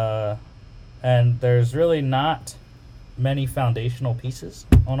 And there's really not many foundational pieces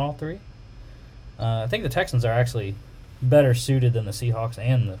on all 3. I think the Texans are actually better suited than the Seahawks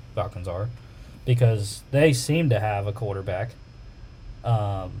and the Falcons are because they seem to have a quarterback,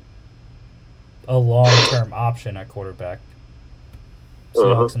 a long-term option at quarterback.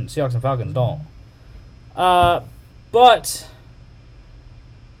 Seahawks and Falcons don't. But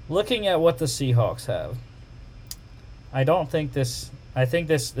looking at what the Seahawks have, I think this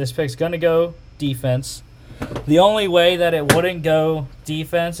pick's going to go defense. The only way that it wouldn't go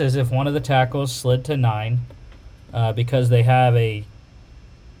defense is if one of the tackles slid to 9 because they have a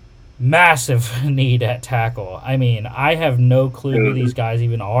massive need at tackle. I mean, I have no clue who these guys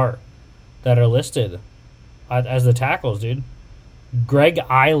even are that are listed as the tackles, dude. Greg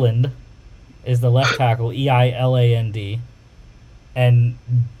Island is the left tackle, Eiland, and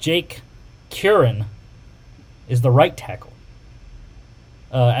Jake Curran is the right tackle.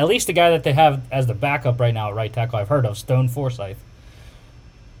 At least the guy that they have as the backup right now at right tackle I've heard of, Stone Forsyth.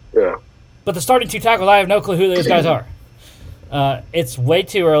 Yeah. But the starting 2 tackles, I have no clue who those guys are. It's way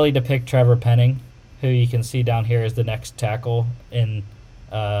too early to pick Trevor Penning, who you can see down here as the next tackle in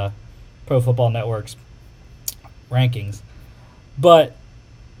Pro Football Network's rankings. But,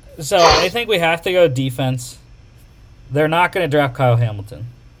 so I think we have to go defense. They're not going to draft Kyle Hamilton.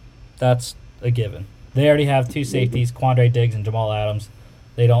 That's a given. They already have 2 safeties, Quandre Diggs and Jamal Adams.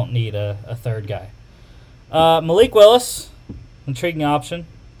 They don't need a third guy. Malik Willis, intriguing option.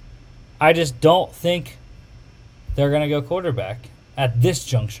 I just don't think they're going to go quarterback at this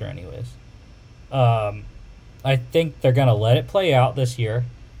juncture anyways. I think they're going to let it play out this year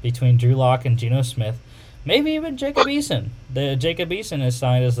between Drew Lock and Geno Smith. Maybe even Jacob Eason. Jacob Eason is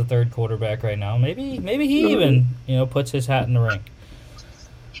signed as the third quarterback right now. Maybe he even puts his hat in the ring.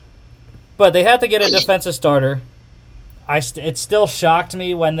 But they have to get a defensive starter. It still shocked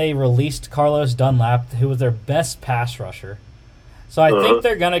me when they released Carlos Dunlap, who was their best pass rusher. So I think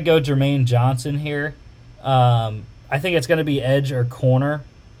they're going to go Jermaine Johnson here. I think it's going to be edge or corner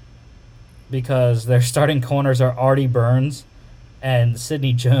because their starting corners are Artie Burns and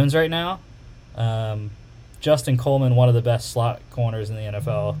Sidney Jones right now. Justin Coleman, one of the best slot corners in the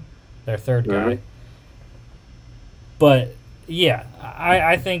NFL, their third guy. But, yeah,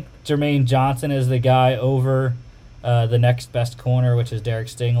 I think Jermaine Johnson is the guy over the next best corner, which is Derek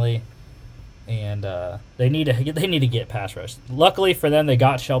Stingley. And they need to get pass rush. Luckily for them, they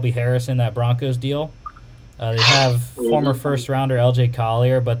got Shelby Harris in that Broncos deal. They have former first-rounder L.J.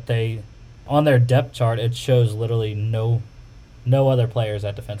 Collier, but on their depth chart, it shows literally no other players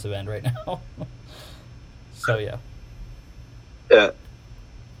at defensive end right now. So, yeah. Yeah.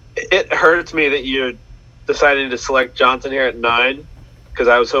 It hurts me that you're deciding to select Johnson here at 9 because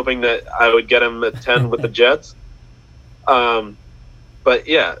I was hoping that I would get him at 10 with the Jets. But,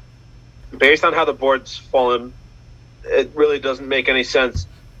 yeah, based on how the board's fallen, it really doesn't make any sense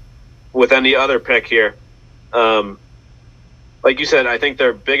with any other pick here. Like you said, I think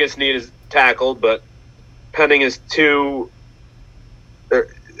their biggest need is tackle, but Penning is it's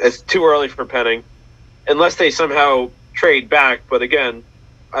too early for Penning, unless they somehow trade back. But again,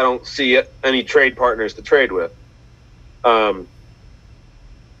 I don't see any trade partners to trade with. And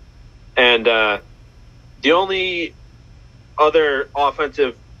the only other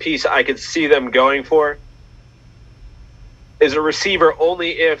offensive piece I could see them going for is a receiver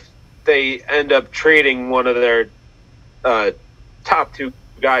only if they end up trading one of their top 2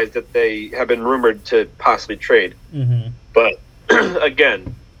 guys that they have been rumored to possibly trade. But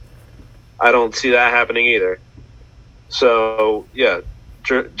again, I don't see that happening either. So, yeah,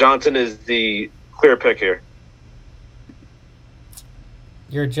 Johnson is the clear pick here.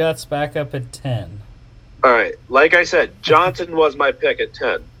 Your Jets back up at 10. All right. Like I said, Johnson was my pick at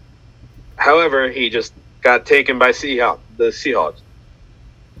 10. However, he just got taken by the Seahawks.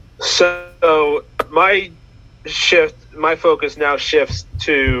 So my focus now shifts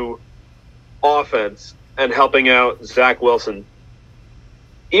to offense and helping out Zach Wilson.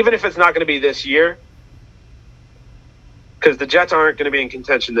 Even if it's not going to be this year, because the Jets aren't going to be in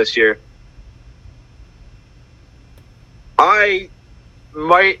contention this year, I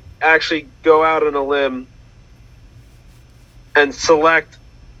might actually go out on a limb and select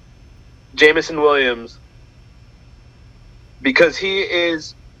Jameson Williams because he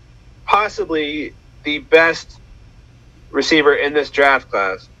is possibly the best receiver in this draft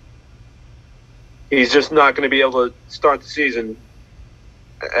class. He's just not going to be able to start the season.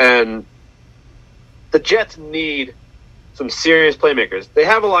 And the Jets need some serious playmakers. They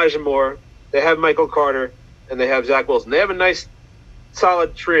have Elijah Moore, they have Michael Carter, and they have Zach Wilson. They have a nice,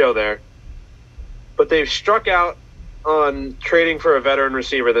 solid trio there. But they've struck out on trading for a veteran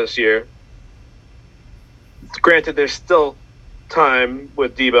receiver this year. Granted, there's still time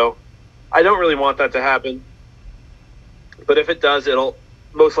with Debo. I don't really want that to happen. But if it does, it'll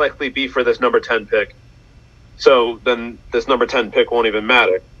most likely be for this number 10 pick. So then this number 10 pick won't even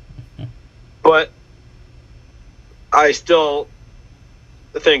matter. But I still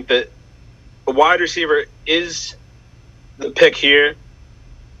think that a wide receiver is the pick here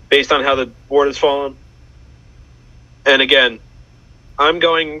based on how the board has fallen. And again, I'm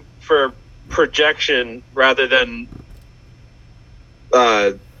going for projection rather than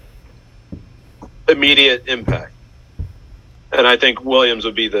immediate impact. And I think Williams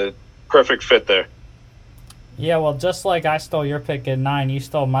would be the perfect fit there. Yeah, well, just like I stole your pick at 9, you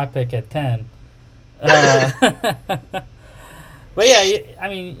stole my pick at 10. But yeah, I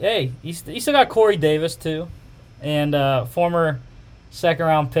mean, hey, you still got Corey Davis too, and former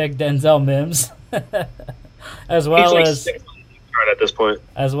second-round pick Denzel Mims, as well as at this point,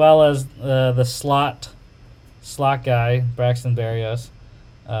 as well as the slot guy Braxton Berrios.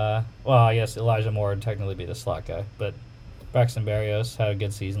 Well, I guess Elijah Moore would technically be the slot guy, but Braxton Berrios had a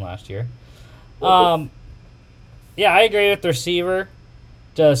good season last year. Yeah, I agree with the receiver.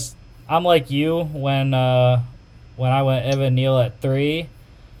 Just I'm like you when I went Evan Neal at 3.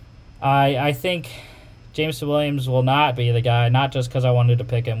 I think Jameson Williams will not be the guy, not just because I wanted to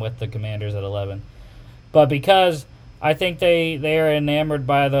pick him with the Commanders at 11, but because I think they are enamored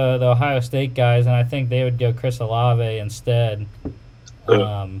by the Ohio State guys, and I think they would go Chris Olave instead.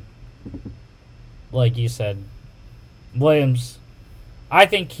 Like you said, Williams, I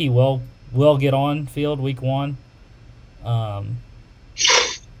think he will will get on field week 1. But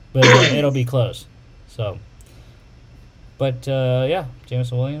it'll be close. So, but yeah,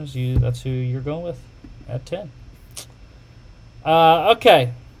 Jameson Williams, that's who you're going with at 10.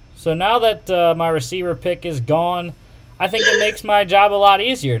 Okay, so now that my receiver pick is gone, I think it makes my job a lot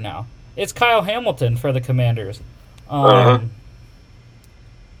easier now. It's Kyle Hamilton for the Commanders.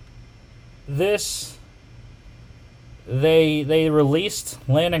 They released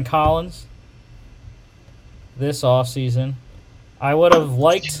Landon Collins this offseason. I would have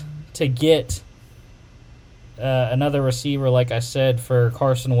liked to get another receiver, like I said, for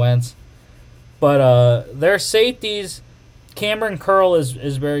Carson Wentz. But their safeties, Cameron Curl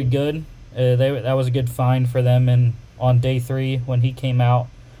is very good. That was a good find for them on day 3 when he came out.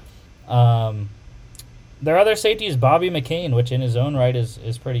 Their other safety is Bobby McCain, which in his own right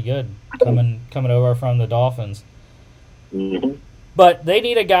is pretty good, coming over from the Dolphins. Mm-hmm. But they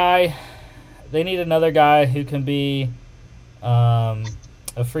need a guy. They need another guy who can be a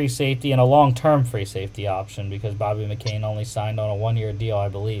free safety and a long-term free safety option, because Bobby McCain only signed on a 1-year deal, I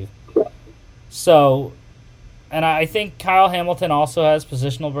believe. So, and I think Kyle Hamilton also has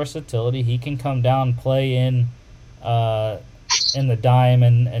positional versatility. He can come down and play in the dime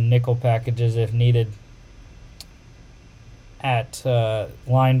and nickel packages if needed at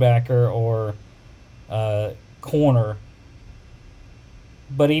linebacker or corner.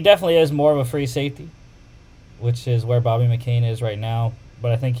 But he definitely is more of a free safety, which is where Bobby McCain is right now.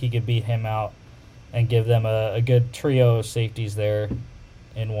 But I think he could beat him out and give them a good trio of safeties there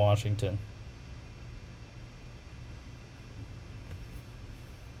in Washington.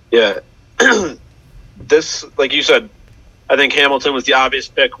 Yeah. This, like you said, I think Hamilton was the obvious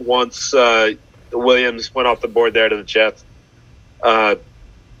pick once Williams went off the board there to the Jets.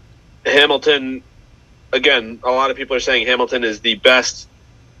 Hamilton, again, a lot of people are saying Hamilton is the best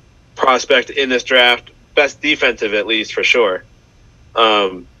prospect in this draft, best defensive at least for sure.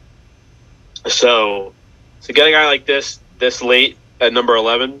 So to get a guy like this late at number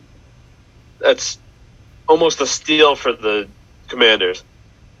 11, that's almost a steal for the Commanders.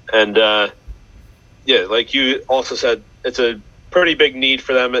 And yeah, like you also said, it's a pretty big need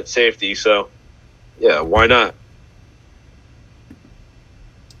for them at safety. So yeah, why not?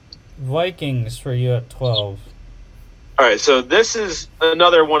 Vikings for you at 12. All right, so this is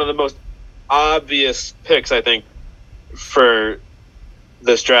another one of the most obvious picks, I think, for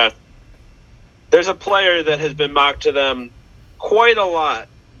this draft. There's a player that has been mocked to them quite a lot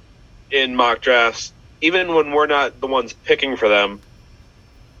in mock drafts, even when we're not the ones picking for them.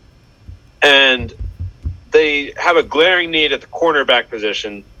 And they have a glaring need at the cornerback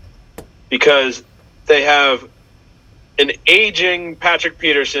position because they have an aging Patrick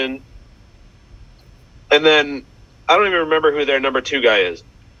Peterson, and then I don't even remember who their number 2 guy is.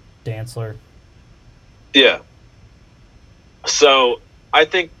 Dantzler. Yeah. So I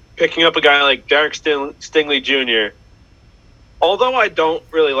think picking up a guy like Derek Stingley Jr., although I don't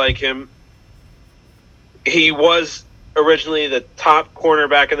really like him, he was originally the top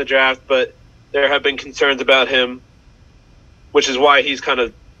cornerback in the draft, but there have been concerns about him, which is why he's kind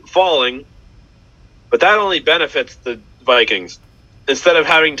of falling. But that only benefits the Vikings. Instead of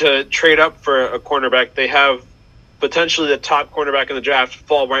having to trade up for a cornerback, they have potentially the top cornerback in the draft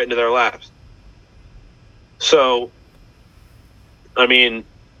fall right into their laps. So, I mean,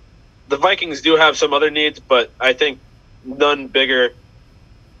 the Vikings do have some other needs, but I think none bigger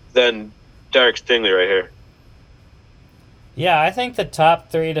than Derek Stingley right here. Yeah, I think the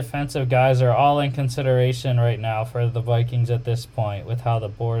top 3 defensive guys are all in consideration right now for the Vikings at this point with how the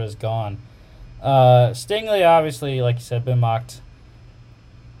board has gone. Stingley, obviously, like you said, been mocked.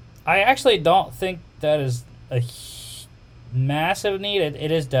 I actually don't think that is a massive need.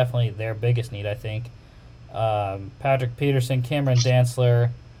 It is definitely their biggest need, I think. Patrick Peterson, Cameron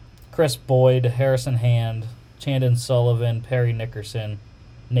Dantzler, Chris Boyd, Harrison Hand, Chandon Sullivan, Perry Nickerson,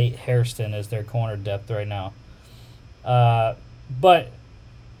 Nate Hairston is their corner depth right now. But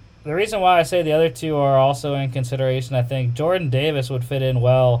the reason why I say the other 2 are also in consideration, I think Jordan Davis would fit in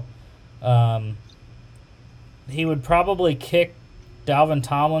well. He would probably kick Dalvin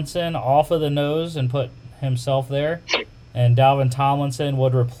Tomlinson off of the nose and put himself there. And Dalvin Tomlinson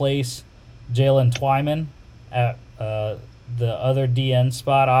would replace Jalen Twyman at the other DN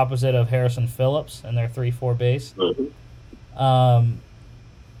spot opposite of Harrison Phillips in their 3-4 base. Mm-hmm.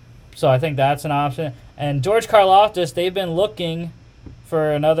 So I think that's an option. And George Karlaftis, they've been looking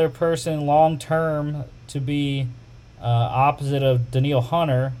for another person long-term to be opposite of Daniil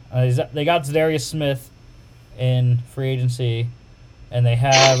Hunter. They got Zadarius Smith in free agency, and they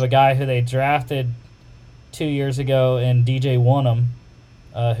have a guy who they drafted 2 years ago in DJ Wonnum.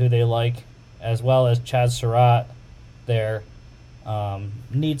 who they like, as well as Chad Surratt there.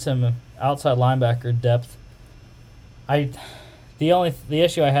 Need some outside linebacker depth. The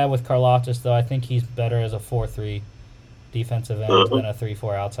issue I have with Karlaftis, though, I think he's better as a 4-3 defensive end than a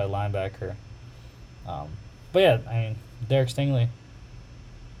 3-4 outside linebacker. But yeah, I mean, Derek Stingley,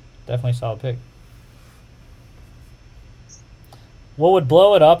 definitely solid pick. What would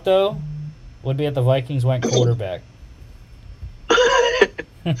blow it up, though, would be if the Vikings went quarterback.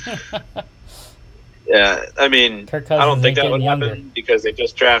 Yeah, I mean, Kirk I don't Cousins think ain't that would getting happen younger. because they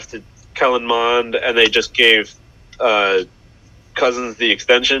just drafted Kellen Mond and they just gave Cousins the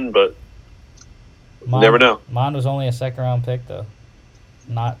extension, but never know. Mond was only a second-round pick, though.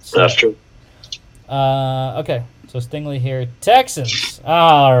 Not set. That's true. Okay, so Stingley here. Texans.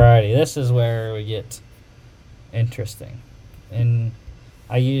 Alrighty, this is where we get interesting. And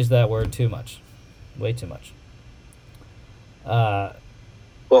I use that word too much. Way too much. Well,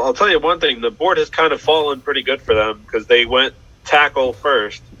 I'll tell you one thing. The board has kind of fallen pretty good for them because they went tackle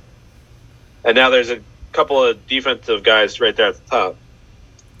first, and now there's a couple of defensive guys right there at the top.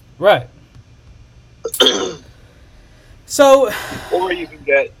 Right. So, or you can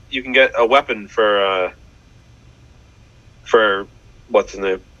get a weapon for what's his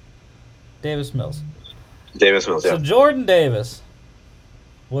name? Davis Mills. Davis Mills, yeah. So Jordan Davis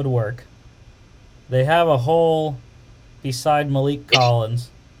would work. They have a hole beside Malik Collins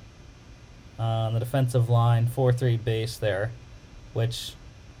on the defensive line, 4-3 base there, which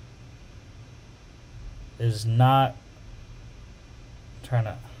is not trying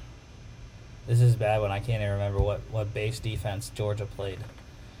to. This is bad when I can't even remember what base defense Georgia played.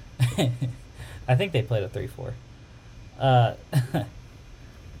 I think they played a 3-4.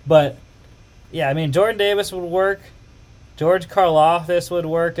 But yeah, I mean, Jordan Davis would work. George Karlaftis would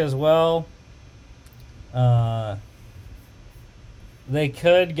work as well. They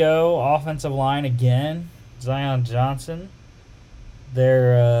could go offensive line again. Zion Johnson.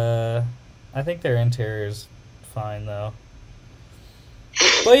 I think their interior is fine, though.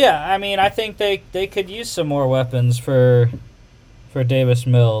 But yeah, I mean, I think they could use some more weapons for Davis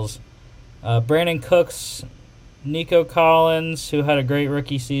Mills. Brandon Cooks, Nico Collins, who had a great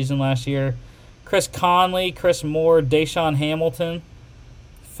rookie season last year, Chris Conley, Chris Moore, Deshaun Hamilton,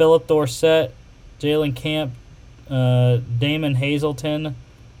 Philip Dorsett, Jalen Camp, Damon Hazelton,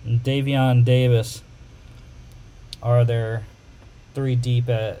 and Davion Davis are their three deep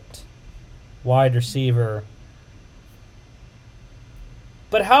at wide receiver.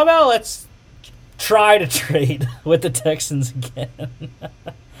 But how about let's try to trade with the Texans again?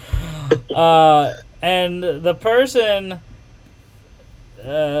 And the person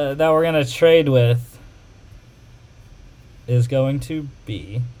that we're going to trade with is going to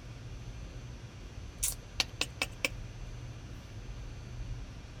be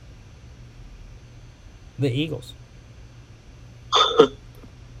the Eagles.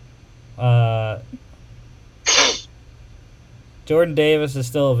 Jordan Davis is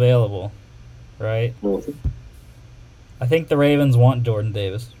still available, right? Mm-hmm. I think the Ravens want Jordan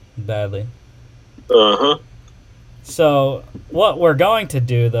Davis badly. Uh-huh. So what we're going to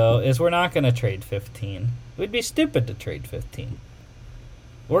do, though, is we're not going to trade 15. It would be stupid to trade 15.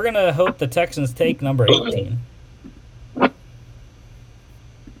 We're going to hope the Texans take number 18.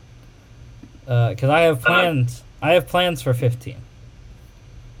 Because I have plans. I have plans for 15.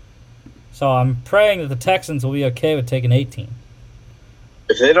 So I'm praying that the Texans will be okay with taking 18.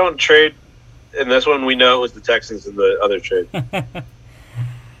 If they don't trade in this one, we know it was the Texans in the other trade.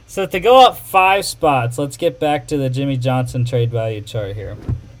 So to go up 5 spots, let's get back to the Jimmy Johnson trade value chart here.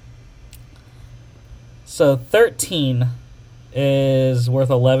 So 13 is worth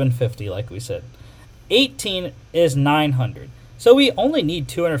 $11.50, like we said. 18 is $900. So we only need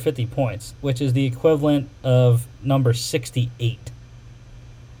 250 points, which is the equivalent of number 68.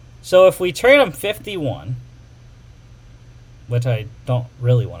 So if we trade him 51, which I don't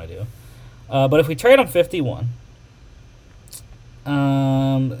really want to do, but if we trade him 51,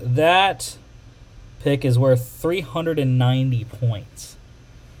 that pick is worth 390 points.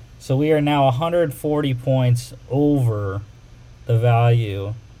 So we are now 140 points over the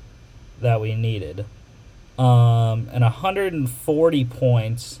value that we needed. And 140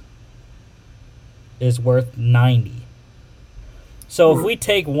 points is worth 90. So if we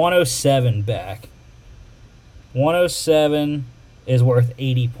take 107 back, 107 is worth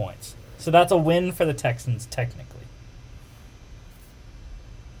 80 points. So that's a win for the Texans, technically.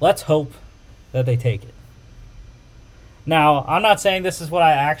 Let's hope that they take it. Now, I'm not saying this is what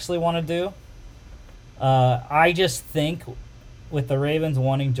I actually want to do. I just think with the Ravens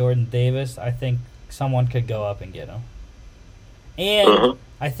wanting Jordan Davis, I think someone could go up and get him. And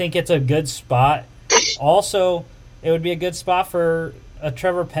I think it's a good spot. Also, it would be a good spot for a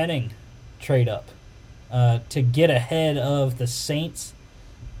Trevor Penning trade up to get ahead of the Saints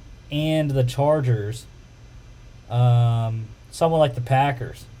and the Chargers. Someone like the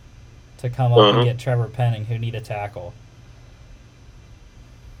Packers to come up and get Trevor Penning, who need a tackle.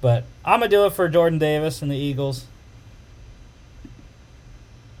 But I'm going to do it for Jordan Davis and the Eagles.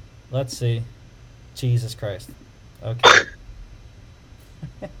 Let's see. Jesus Christ. Okay.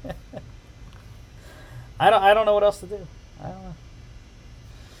 I don't know what else to do. I don't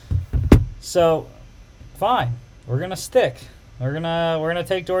know. So, fine. We're gonna stick. We're gonna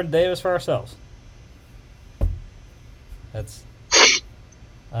take Jordan Davis for ourselves. That's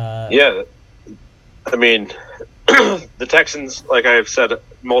yeah. I mean, the Texans, like I've said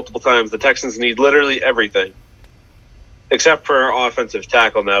multiple times, the Texans need literally everything, except for offensive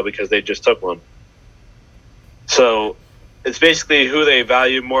tackle now because they just took one. So it's basically who they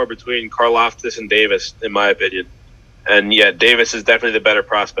value more between Karlaftis and Davis, in my opinion. And yeah, Davis is definitely the better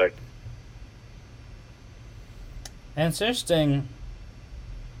prospect. And it's interesting.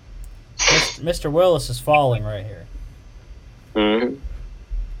 Mr. Willis is falling right here. Mm-hmm.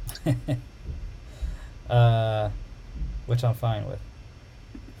 Which I'm fine with.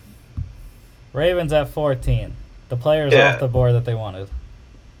 Ravens at 14. The players off the board that they wanted.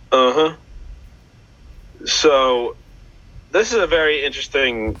 Uh-huh. So, this is a very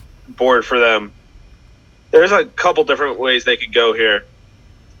interesting board for them. There's a couple different ways they could go here.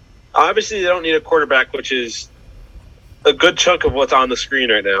 Obviously, they don't need a quarterback, which is a good chunk of what's on the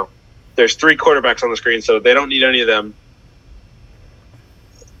screen right now. There's 3 quarterbacks on the screen, so they don't need any of them.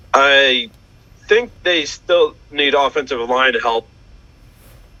 I think they still need offensive line help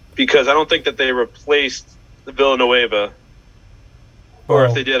because I don't think that they replaced Villanueva. Or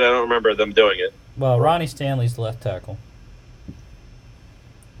if they did, I don't remember them doing it. Well, Ronnie Stanley's the left tackle.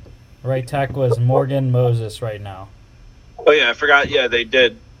 Right tackle is Morgan Moses right now. Oh, yeah, I forgot. Yeah, they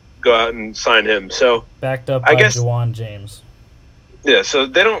did go out and sign him. So backed up by Juwan James. Yeah, so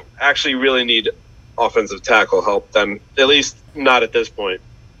they don't actually really need offensive tackle help, then, at least not at this point.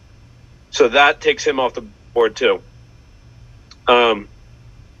 So that takes him off the board, too. Guard,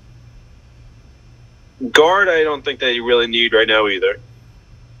 I don't think they really need right now either.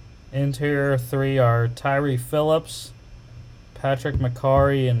 Interior 3 are Tyree Phillips, Patrick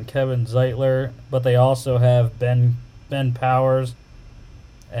McCarry, and Kevin Zeitler, but they also have Ben Powers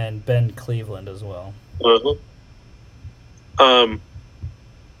and Ben Cleveland as well.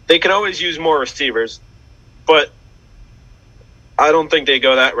 They could always use more receivers, but I don't think they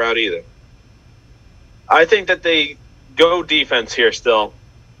go that route either. I think that they go defense here still.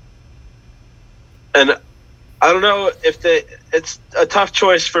 And I don't know if it's a tough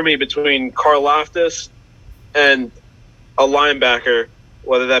choice for me between Karlaftis and a linebacker,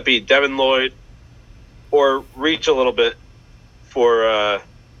 whether that be Devin Lloyd or reach a little bit for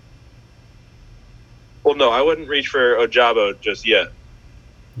well, no, I wouldn't reach for Ojabo just yet.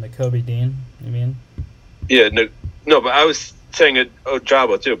 Nakobe Dean, you mean? Yeah, no, but I was saying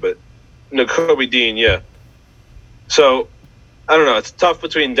Ojabo too, but Nakobe Dean, yeah. So, I don't know. It's tough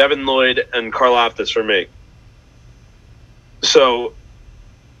between Devin Lloyd and Karlaftis for me. So,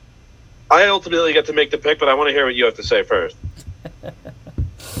 I ultimately get to make the pick, but I want to hear what you have to say first.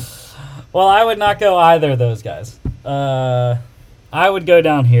 Well, I would not go either of those guys. I would go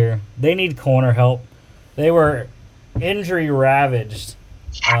down here. They need corner help. They were injury ravaged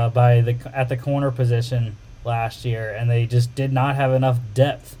at the corner position last year, and they just did not have enough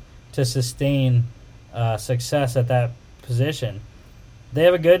depth to sustain success at that position. They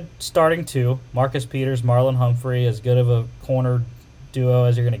have a good starting 2. Marcus Peters, Marlon Humphrey, as good of a corner duo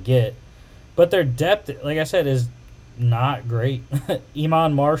as you're going to get. But their depth, like I said, is not great.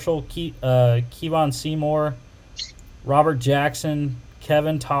 Iman Marshall, Kevon Seymour, Robert Jackson,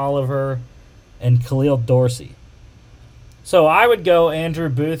 Kevin Tolliver, and Khalil Dorsey. So I would go Andrew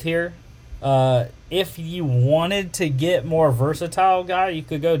Booth here. If you wanted to get more versatile guy, you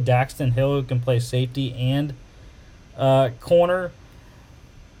could go Daxton Hill, who can play safety and corner.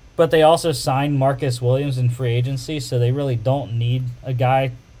 But they also signed Marcus Williams in free agency, so they really don't need a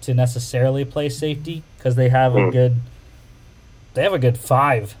guy to necessarily play safety because they have a good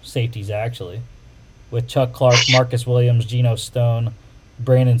 5 safeties actually, with Chuck Clark, Marcus Williams, Geno Stone,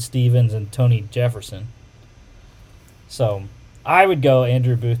 Brandon Stevens, and Tony Jefferson. So I would go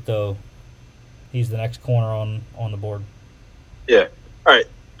Andrew Booth, though. He's the next corner on the board. Yeah. All right.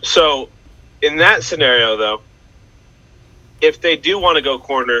 So in that scenario, though, if they do want to go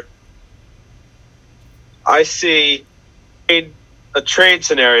corner, I see a trade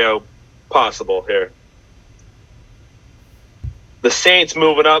scenario possible here. the Saints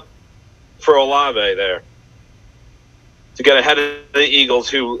moving up for Olave there to get ahead of the Eagles,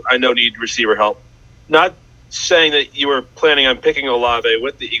 who I know need receiver help. Not saying that you were planning on picking Olave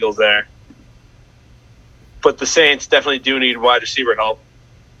with the Eagles there, but the Saints definitely do need wide receiver help.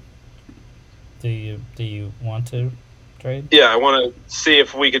 Do you want to trade? Yeah, I want to see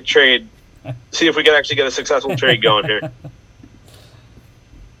if we could trade, see if we could actually get a successful trade going here.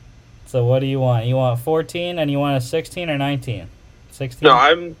 So what do you want? You want 14 and you want a 16 or 19? 16? No,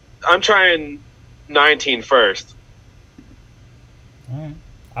 I'm trying 19 first. All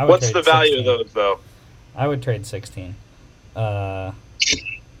right. What's the value 16. Of those, though? I would trade 16.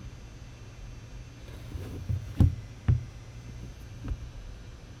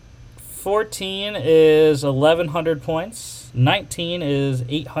 14 is 1,100 points. 19 is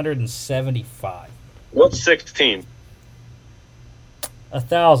 875. What's 16?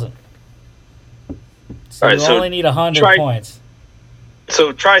 1,000. So all right, you only need 100 points.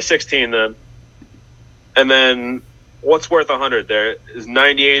 So try 16 then. And then what's worth 100 there? Is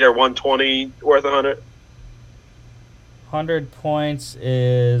 98 or 120 worth 100? 100 points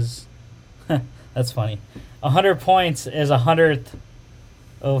is... That's funny. 100 points is 100th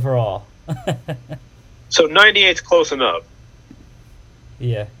overall. So 98's close enough.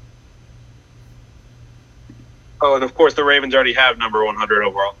 Yeah. Oh, and of course the Ravens already have number 100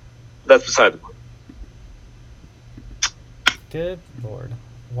 overall. That's beside the point. Good Lord.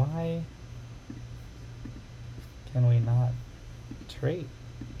 Why can we not trade?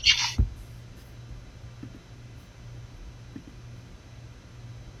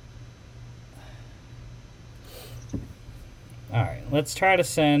 Alright, let's try to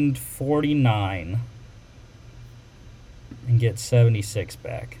send 49 and get 76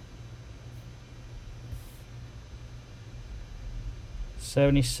 back.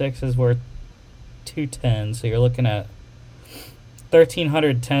 76 is worth 210, so you're looking at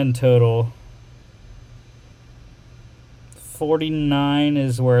 1,310 total. 49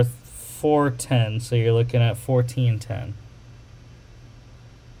 is worth 410, so you're looking at 1,410.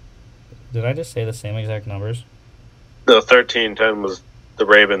 Did I just say the same exact numbers? No, 1,310 was the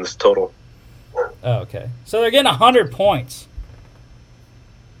Ravens total. Oh, okay. So they're getting 100 points.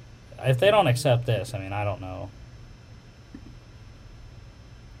 If they don't accept this, I mean, I don't know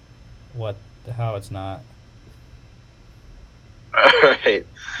how it's not. All right.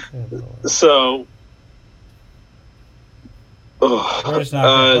 So, we're just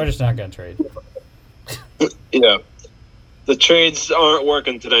not going to trade. Yeah, the trades aren't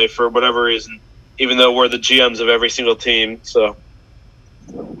working today for whatever reason. Even though we're the GMs of every single team, so.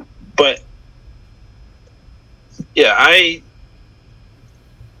 But yeah, I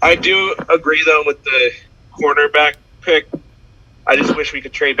do agree though with the cornerback pick. I just wish we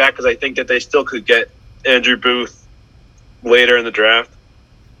could trade back because I think that they still could get Andrew Booth later in the draft.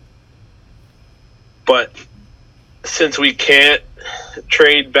 But since we can't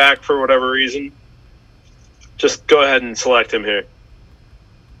trade back for whatever reason, just go ahead and select him here.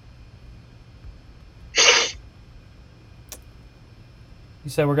 You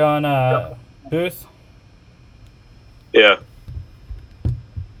said we're going Booth? Yeah.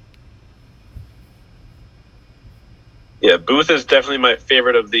 Yeah, Booth is definitely my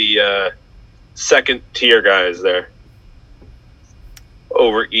favorite of the second tier guys there.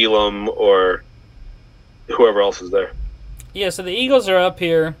 Over Elam or whoever else is there. Yeah, so the Eagles are up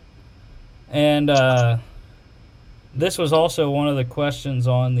here. And this was also one of the questions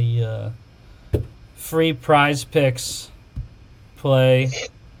on the free prize picks play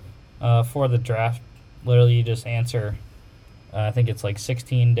for the draft. Literally, you just answer, I think it's like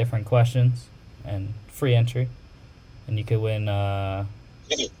 16 different questions and free entry. And you could win, I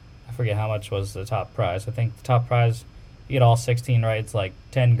forget how much was the top prize. I think the top prize, you get all 16 right, it's like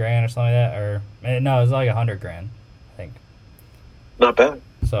 10 grand or something like that. Or, no, it's like 100 grand, I think. Not bad.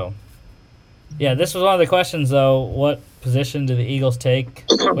 So, yeah, this was one of the questions, though. What position do the Eagles take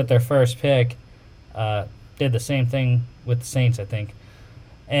with their first pick? Did the same thing with the Saints, I think.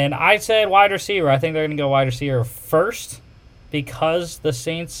 And I said wide receiver. I think they're going to go wide receiver first because the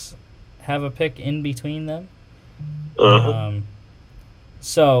Saints have a pick in between them.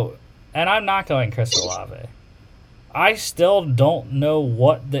 So, and I'm not going Chris Olave. I still don't know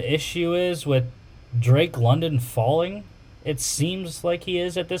what the issue is with Drake London falling. It seems like he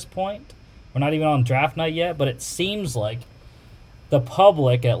is at this point. We're not even on draft night yet, but it seems like the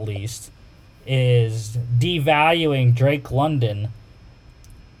public, at least, is devaluing Drake London.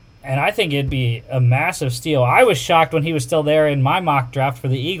 And I think it'd be a massive steal. I was shocked when he was still there in my mock draft for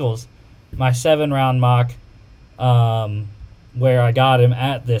the Eagles, my 7-round mock, where I got him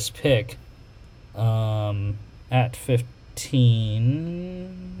at this pick, at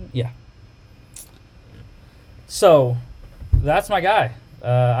 18. Yeah. So, that's my guy.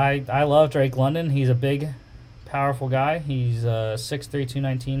 I love Drake London. He's a big, powerful guy. He's 6'3",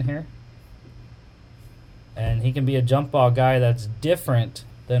 219 here. And he can be a jump ball guy that's different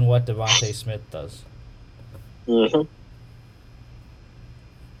than what Devontae Smith does. Mm-hmm.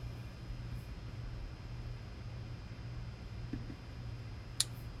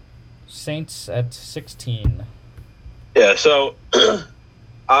 Saints at 16. Yeah, so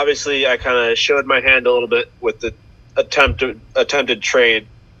obviously I kind of showed my hand a little bit with the attempted trade.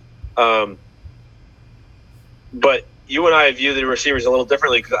 But you and I view the receivers a little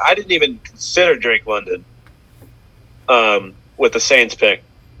differently because I didn't even consider Drake London with the Saints pick.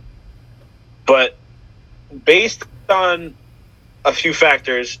 But based on a few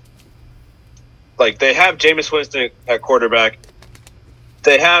factors, like they have Jameis Winston at quarterback.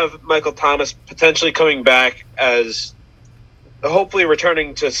 They have Michael Thomas potentially coming back as hopefully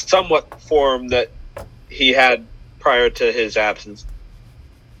returning to somewhat form that he had prior to his absence.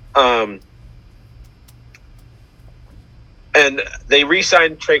 And they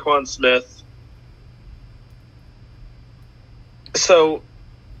re-signed Traquan Smith. So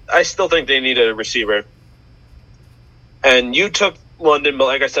I still think they need a receiver. And you took London, but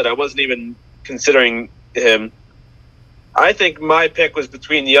like I said, I wasn't even considering him. I think my pick was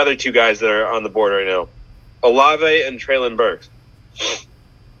between the other two guys that are on the board right now, Olave and Treylon Burks.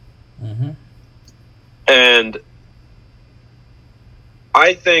 Mm-hmm. And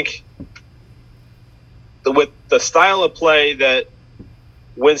I think with the style of play that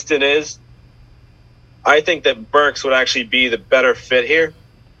Winston is, I think that Burks would actually be the better fit here.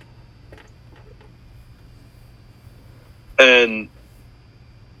 And,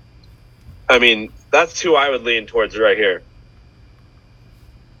 I mean, that's who I would lean towards right here.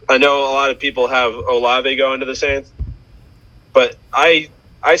 I know a lot of people have Olave going to the Saints, but I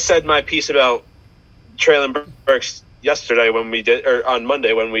said my piece about Treylon Burks yesterday on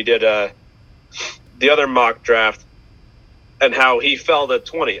Monday when we did the other mock draft and how he fell to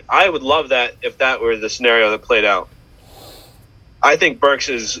 20. I would love that if that were the scenario that played out. I think Burks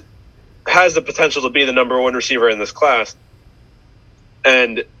has the potential to be the number one receiver in this class.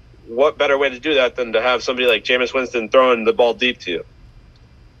 And what better way to do that than to have somebody like Jameis Winston throwing the ball deep to you?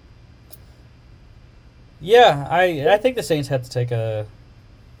 Yeah, I think the Saints had to take a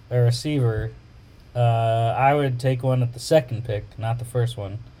receiver. I would take one at the second pick, not the first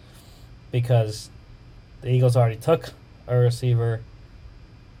one, because the Eagles already took a receiver.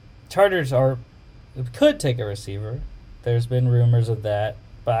 Chargers could take a receiver. There's been rumors of that,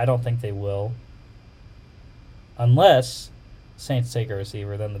 but I don't think they will. Unless Saints take a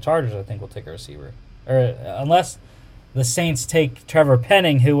receiver, then the Chargers, I think, will take a receiver. Or unless the Saints take Trevor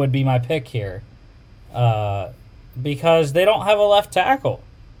Penning, who would be my pick here. Because they don't have a left tackle.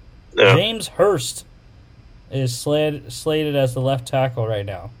 Yeah. James Hurst is slated as the left tackle right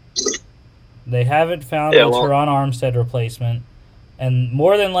now. They haven't found Teron Armstead replacement. And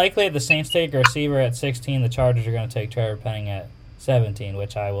more than likely, if the Saints take a receiver at 16, the Chargers are going to take Trevor Penning at 17,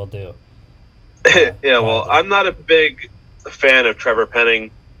 which I will do. I'm not a big fan of Trevor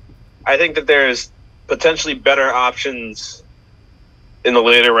Penning. I think that there's potentially better options in the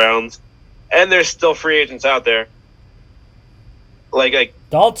later rounds. And there's still free agents out there.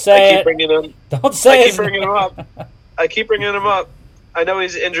 Don't say it. Don't say it. I keep bringing him up. I know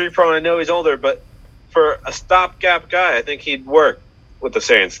he's injury prone. I know he's older, but for a stopgap guy, I think he'd work with the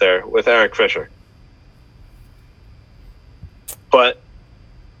Saints there with Eric Fisher. But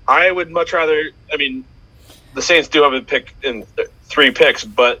I would much rather. I mean, the Saints do have a pick in 3 picks,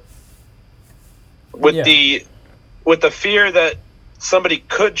 but with the fear that somebody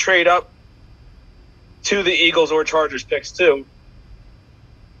could trade up to the Eagles or Chargers picks too,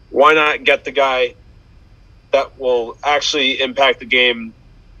 why not get the guy that will actually impact the game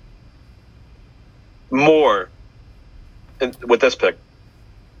more with this pick?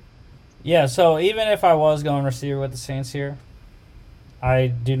 Yeah, so even if I was going receiver with the Saints here, I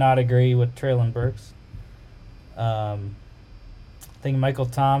do not agree with Treylon Burks. I think Michael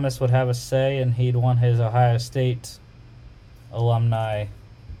Thomas would have a say, and he'd want his Ohio State alumni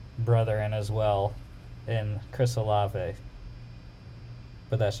brother in as well, and Chris Olave.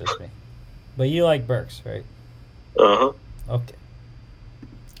 But that's just me. But you like Burks, right? Uh-huh. Okay.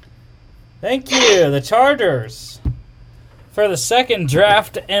 Thank you. The Chargers, for the second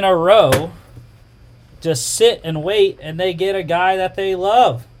draft in a row, just sit and wait, and they get a guy that they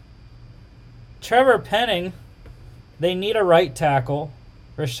love. Trevor Penning, they need a right tackle.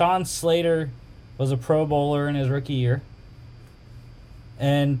 Rashawn Slater was a Pro Bowler in his rookie year.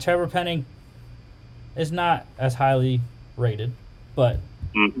 And Trevor Penning is not as highly rated, but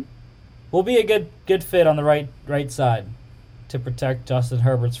Mm-hmm. will be a good fit on the right side to protect Justin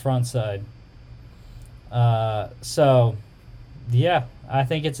Herbert's front side. So, yeah, I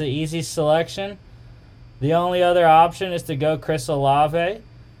think it's an easy selection. The only other option is to go Chris Olave.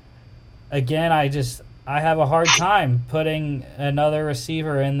 Again, I have a hard time putting another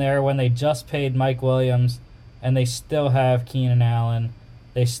receiver in there when they just paid Mike Williams and they still have Keenan Allen.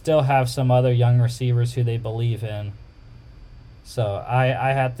 They still have some other young receivers who they believe in. So I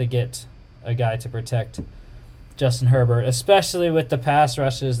have to get a guy to protect Justin Herbert, especially with the pass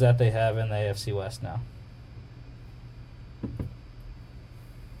rushes that they have in the AFC West now.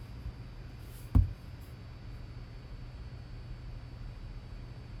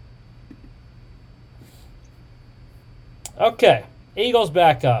 Okay, Eagles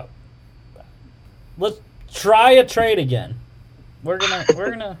back up. Let's try a trade again. We're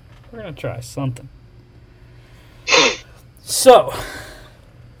gonna try something. So,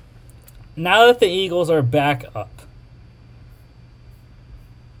 now that the Eagles are back up,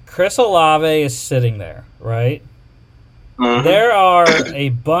 Chris Olave is sitting there, right? Mm-hmm. There are a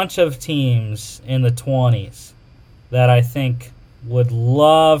bunch of teams in the 20s that I think would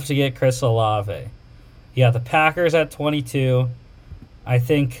love to get Chris Olave. You got the Packers at 22. I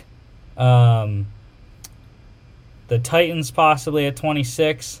think the Titans possibly at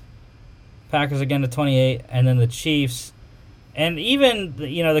 26. Packers again at 28. And then the Chiefs. And even,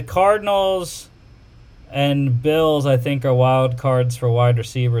 the Cardinals and Bills, I think, are wild cards for wide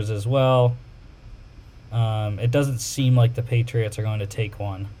receivers as well. It doesn't seem like the Patriots are going to take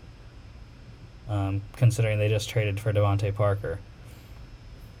one, considering they just traded for Devontae Parker.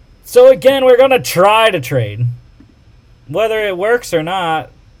 So again, we're going to try to trade. Whether it works or not,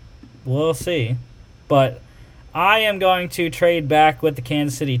 we'll see. But I am going to trade back with the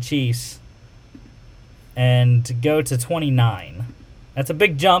Kansas City Chiefs and go to 29. That's a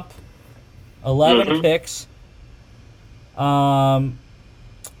big jump. 11 picks. I'm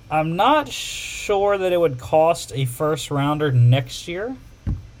not sure that it would cost a first rounder next year.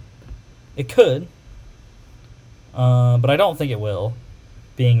 It could. But I don't think it will,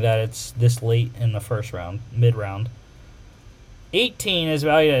 being that it's this late in the first round, mid-round. 18 is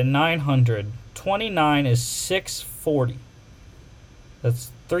valued at 900. 29 is 640.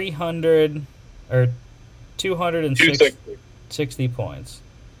 That's 300 or 260 points,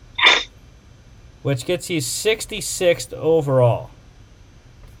 which gets you 66th overall.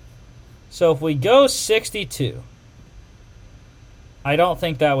 So if we go 62, I don't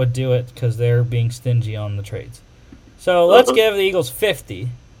think that would do it because they're being stingy on the trades. So let's give the Eagles 50,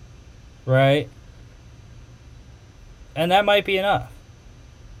 right? And that might be enough.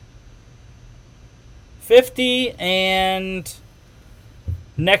 50 and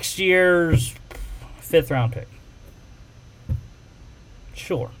next year's 5th round pick.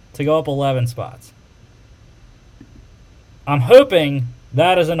 Sure. To go up 11 spots. I'm hoping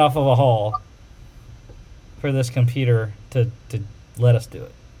that is enough of a haul for this computer to let us do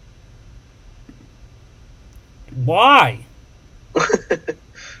it. Why?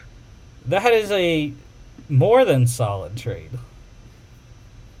 That is a more than solid trade.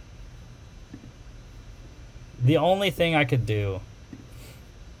 The only thing I could do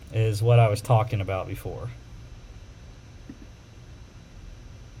is what I was talking about before.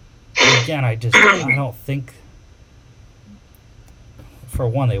 Again, I don't think, for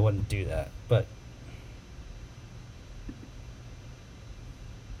one, they wouldn't do that, but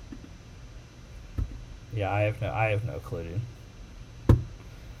yeah, I have no clue, dude.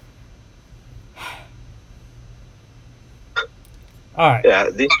 All right. Yeah,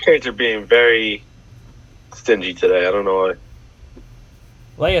 these trades are being very stingy today. I don't know why.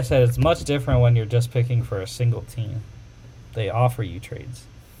 Like I said, it's much different when you're just picking for a single team. They offer you trades.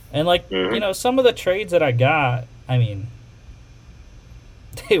 And, some of the trades that I got, I mean,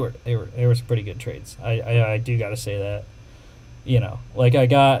 they were pretty good trades. I do got to say that. I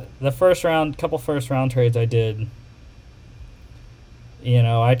got the couple first round trades I did.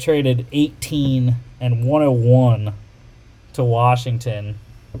 I traded 18 and 101 to Washington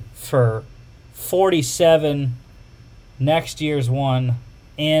for 47 next year's 1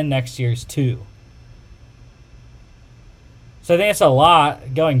 and next year's 2. So I think it's a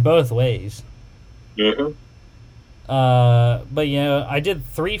lot going both ways. Mm-hmm. But I did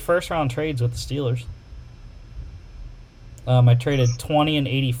 3 first-round trades with the Steelers. I traded 20 and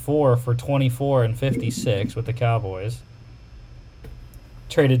 84 for 24 and 56 with the Cowboys.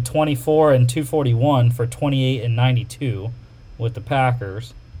 Traded 24 and 241 for 28 and 92 with the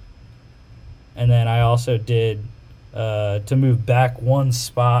Packers. And then I also did, to move back one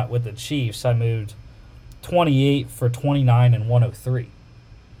spot with the Chiefs, I moved 28 for 29 and 103.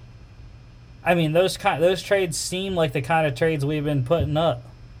 I mean, those trades seem like the kind of trades we've been putting up.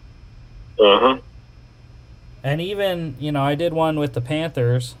 Uh-huh. And even, I did one with the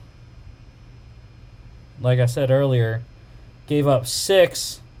Panthers. Like I said earlier, gave up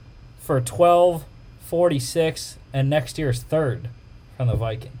 6 for 12, 46, and next year's third from the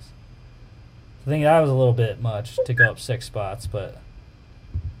Vikings. I think that was a little bit much to go up 6 spots, but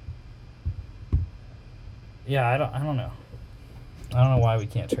yeah, I don't know. I don't know why we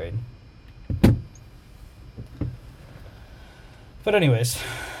can't trade. But anyways,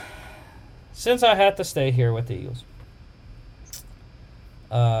 since I had to stay here with the Eagles,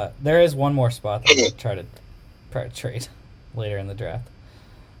 there is one more spot that I'm going to try to trade later in the draft.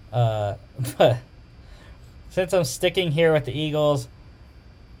 But since I'm sticking here with the Eagles,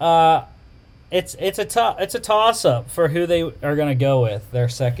 it's a toss up for who they are going to go with their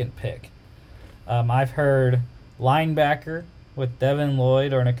second pick. I've heard linebacker with Devin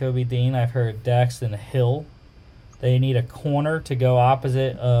Lloyd or Nakobe Dean. I've heard Daxton Hill. They need a corner to go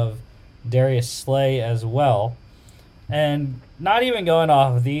opposite of Darius Slay as well. And not even going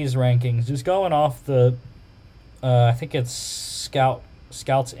off of these rankings, just going off the, I think it's Scouts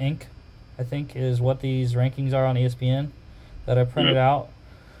Inc., I think is what these rankings are on ESPN that I printed out.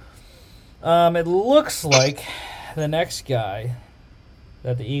 It looks like the next guy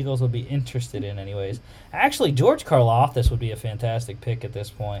that the Eagles would be interested in anyways. Actually, George Karlaftis would be a fantastic pick at this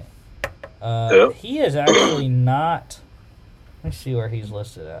point. He is actually not... Let me see where he's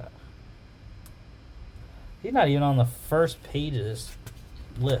listed at. He's not even on the first page of this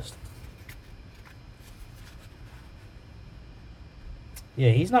list.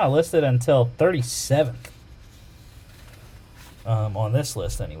 Yeah, he's not listed until 37th. On this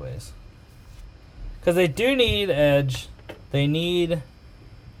list anyways. Because they do need edge. They need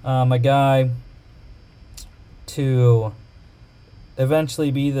a guy to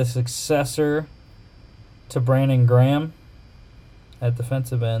eventually be the successor to Brandon Graham at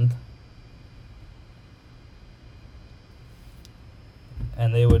defensive end.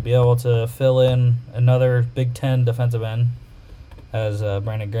 And they would be able to fill in another Big Ten defensive end, as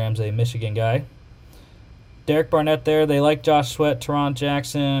Brandon Graham's a Michigan guy. Derek Barnett there. They like Josh Sweat, Teron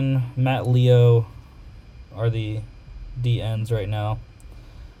Jackson, Matt Leo are the D ends right now.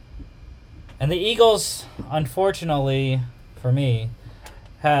 And the Eagles, unfortunately for me,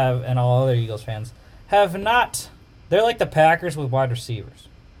 have, and all other Eagles fans, have not. They're like the Packers with wide receivers.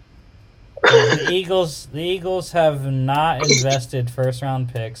 The Eagles have not invested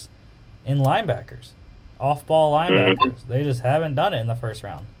first-round picks in linebackers, off-ball linebackers. They just haven't done it in the first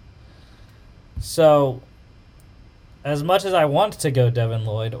round. So, as much as I want to go Devin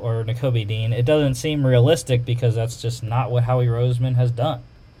Lloyd or Nakobe Dean, it doesn't seem realistic because that's just not what Howie Roseman has done.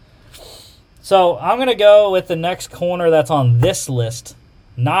 So, I'm going to go with the next corner that's on this list,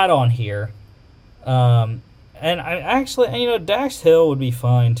 not on here. And I actually, Dax Hill would be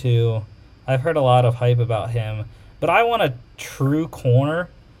fine too. I've heard a lot of hype about him, but I want a true corner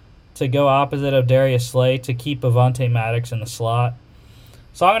to go opposite of Darius Slay to keep Avonte Maddox in the slot.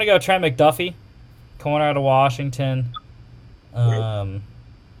 So I'm going to go Trent McDuffie, corner out of Washington,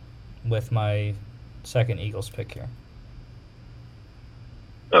 with my second Eagles pick here.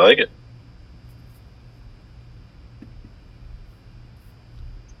 I like it.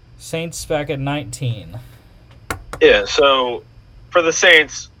 Saints back at 19. Yeah, so for the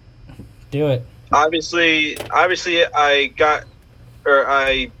Saints, do it. Obviously, I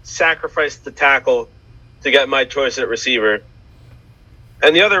sacrificed the tackle to get my choice at receiver,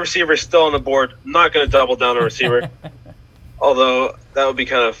 and the other receiver is still on the board. I'm not going to double down on receiver, although that would be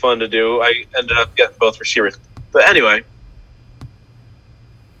kind of fun to do. I ended up getting both receivers, but anyway,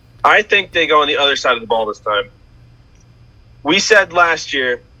 I think they go on the other side of the ball this time. We said last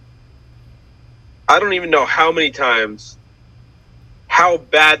year, I don't even know how many times, how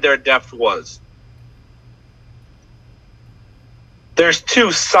bad their depth was. There's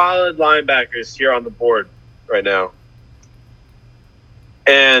two solid linebackers here on the board right now.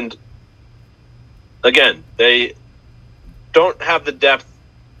 And, again, they don't have the depth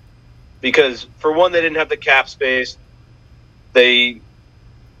because, for one, they didn't have the cap space. They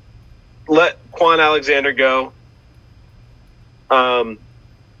let Quan Alexander go.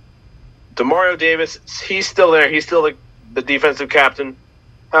 Demario Davis, he's still there. He's still the defensive captain.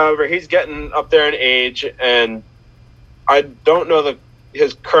 However, he's getting up there in age, and I don't know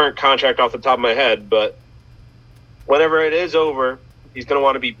his current contract off the top of my head, but whenever it is over, he's going to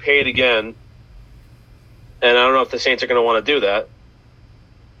want to be paid again. And I don't know if the Saints are going to want to do that.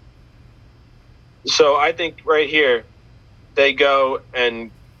 So I think right here, they go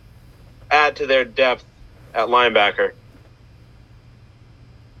and add to their depth at linebacker.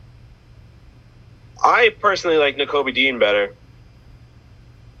 I personally like Nakobe Dean better,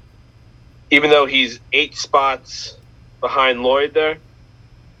 even though he's 8 spots behind Lloyd there.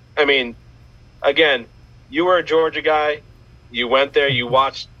 I mean, again, you were a Georgia guy. You went there. You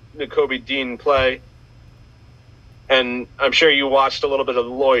watched Nakobe Dean play. And I'm sure you watched a little bit of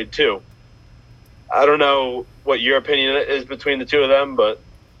Lloyd, too. I don't know what your opinion is between the two of them, but...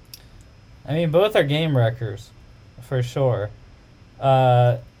 I mean, both are game wreckers, for sure.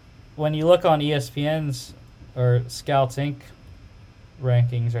 When you look on ESPN's or Scouts Inc.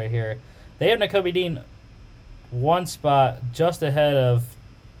 rankings right here, they have Nakobe Dean 1 spot just ahead of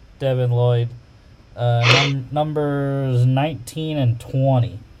Devin Lloyd, numbers 19 and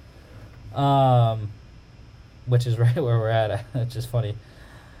 20, which is right where we're at. It's just funny.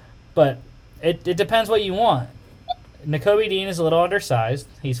 But it depends what you want. Nakobe Dean is a little undersized.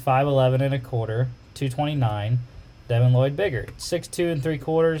 He's 5'11 and a quarter, 229. Devin Lloyd bigger, 6'2 and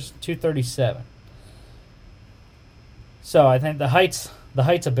 3/4, 237. So I think the height's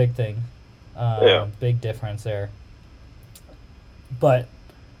a big thing. Big difference there. But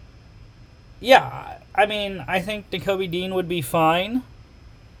yeah, I mean, I think Nakobe Dean would be fine.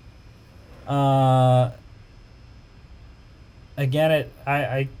 Again,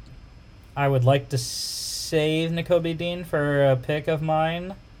 I would like to save Nakobe Dean for a pick of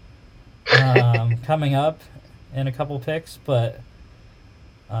mine coming up in a couple picks, but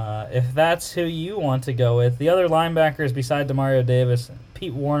if that's who you want to go with, the other linebackers beside Demario Davis,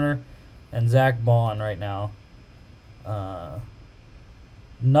 Pete Warner and Zach Bond right now,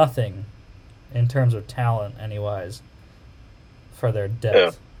 nothing in terms of talent, anyways, for their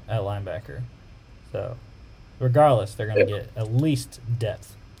depth at linebacker. So, regardless, they're going to get at least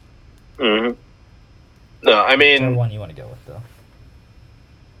depth. Mm-hmm. No, I mean... Whichever one you want to go with, though.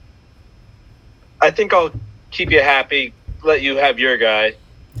 I think I'll keep you happy, let you have your guy.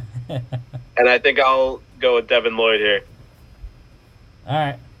 And I think I'll go with Devin Lloyd here. All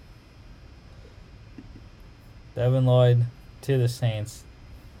right. Devin Lloyd to the Saints.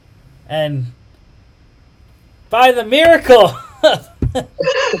 And by the miracle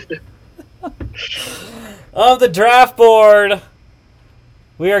of the draft board,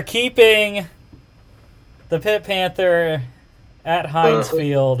 we are keeping the Pitt Panther at Heinz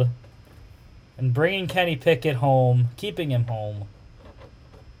Field and bringing Kenny Pickett home, keeping him home.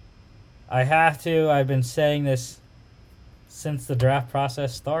 I have to. I've been saying this since the draft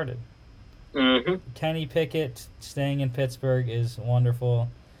process started. Mm-hmm. Kenny Pickett staying in Pittsburgh is wonderful.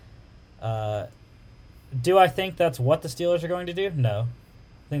 Do I think that's what the Steelers are going to do? No.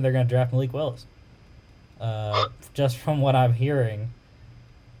 I think they're going to draft Malik Willis. Just from what I'm hearing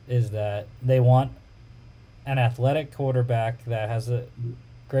is that they want an athletic quarterback that has a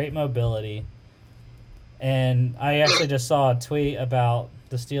great mobility. And I actually just saw a tweet about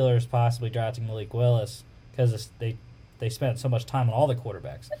the Steelers possibly drafting Malik Willis because they spent so much time on all the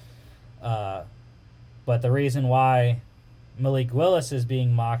quarterbacks. But the reason why Malik Willis is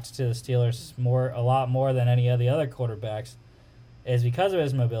being mocked to the Steelers a lot more than any of the other quarterbacks is because of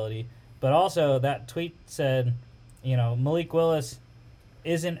his mobility. But also that tweet said, Malik Willis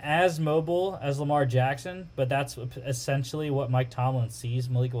isn't as mobile as Lamar Jackson, but that's essentially what Mike Tomlin sees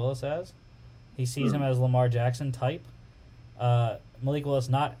Malik Willis as. He sees him as Lamar Jackson type. Malik Willis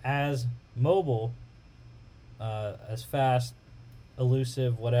not as mobile, as fast,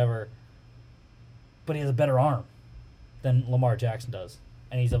 elusive, whatever, but he has a better arm than Lamar Jackson does.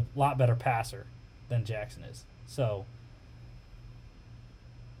 And he's a lot better passer than Jackson is. So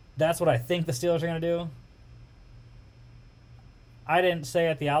that's what I think the Steelers are going to do. I didn't say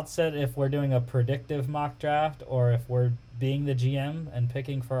at the outset if we're doing a predictive mock draft or if we're being the GM and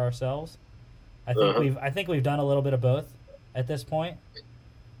picking for ourselves. I think we've done a little bit of both at this point.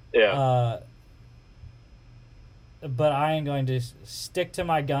 Yeah. But I am going to stick to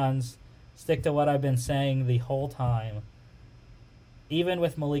my guns, stick to what I've been saying the whole time. Even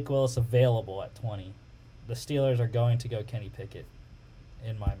with Malik Willis available at 20, the Steelers are going to go Kenny Pickett,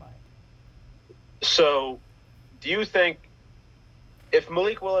 in my mind. So, do you think if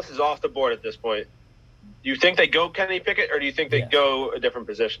Malik Willis is off the board at this point, do you think they go Kenny Pickett or do you think they go a different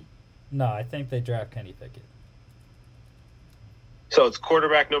position? No, I think they draft Kenny Pickett. So it's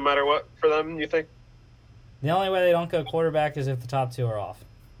quarterback no matter what for them, you think? The only way they don't go quarterback is if the top two are off.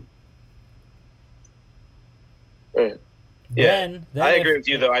 Right. Then I agree with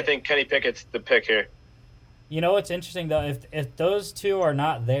you, though. I think Kenny Pickett's the pick here. You know what's interesting, though? If those two are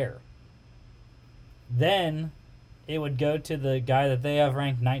not there, then it would go to the guy that they have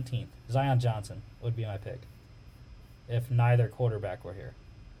ranked 19th. Zion Johnson would be my pick if neither quarterback were here.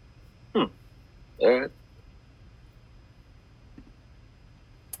 All right.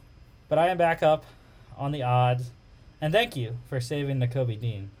 But I am back up on the odds, and thank you for saving Nakobe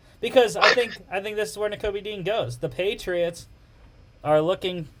Dean, because I think this is where Nakobe Dean goes. The Patriots are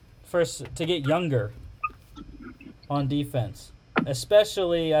looking to get younger on defense,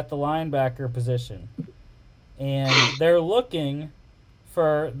 especially at the linebacker position, and they're looking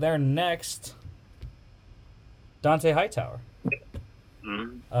for their next Dante Hightower,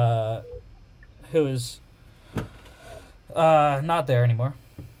 who is not there anymore.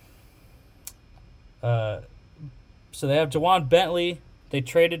 So they have Jawan Bentley. They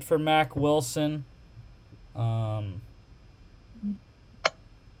traded for Mac Wilson. And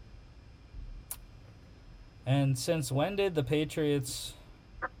since when did the Patriots...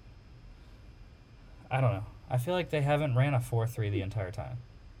 I don't know. I feel like they haven't ran a 4-3 the entire time.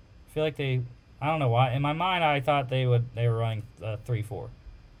 I feel like they... I don't know why. In my mind, I thought they were running a 3-4,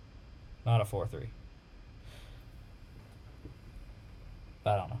 not a 4-3.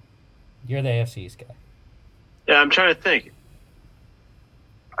 But I don't know. You're the AFC East guy. Yeah, I'm trying to think.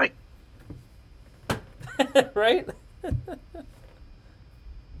 Right?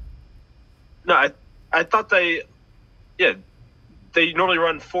 No, I thought they normally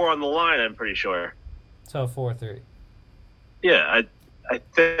run 4 on the line, I'm pretty sure. So 4-3. Yeah, I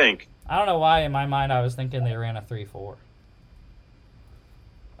think. I don't know why in my mind I was thinking they ran a 3-4.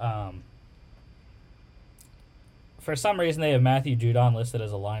 For some reason they have Matthew Judon listed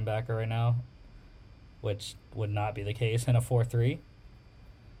as a linebacker right now, which would not be the case in a 4-3.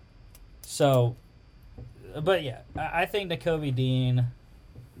 So, but yeah, I think Nakobe Dean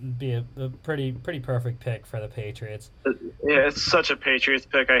would be a pretty perfect pick for the Patriots. Yeah, it's such a Patriots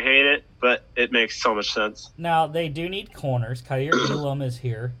pick. I hate it, but it makes so much sense. Now, they do need corners. Kaiir Elam is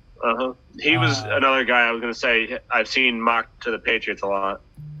here. He was another guy I was going to say I've seen mocked to the Patriots a lot.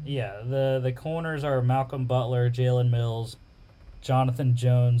 Yeah, the corners are Malcolm Butler, Jalen Mills, Jonathan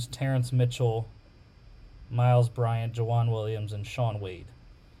Jones, Terrence Mitchell, Miles Bryant, Jawan Williams, and Sean Wade.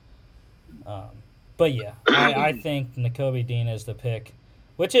 But yeah, I think Nakobe Dean is the pick,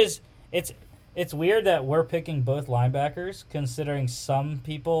 which is it's weird that we're picking both linebackers, considering some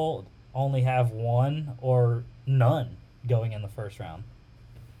people only have one or none going in the first round.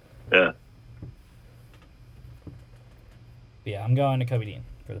 Yeah. But yeah, I'm going Nakobe Dean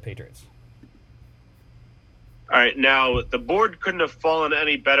for the Patriots. All right, now the board couldn't have fallen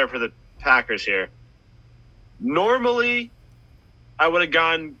any better for the Packers here. Normally, I would have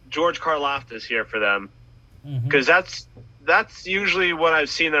gone George Karlaftis here for them, because that's usually what I've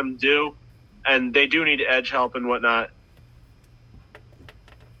seen them do, and they do need edge help and whatnot.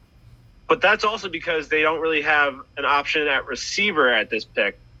 But that's also because they don't really have an option at receiver at this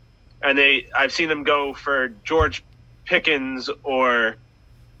pick, and I've seen them go for George Pickens or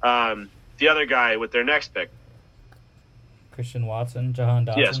the other guy with their next pick. Christian Watson, Jahan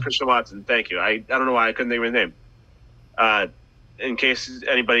Dotson. Yes, Christian Watson. Thank you. I don't know why I couldn't think of his name. In case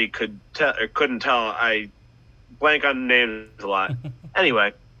anybody couldn't tell, I blank on names a lot.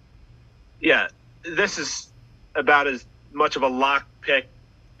 Anyway, yeah, this is about as much of a lock pick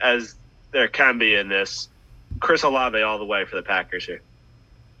as there can be in this. Chris Olave all the way for the Packers here.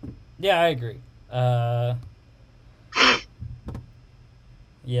 Yeah, I agree. Yeah,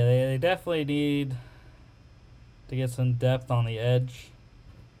 they definitely need to get some depth on the edge,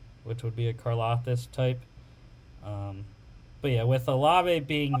 which would be a Karlaftis type. But yeah, with Olave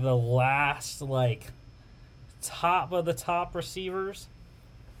being the last, top of the top receivers,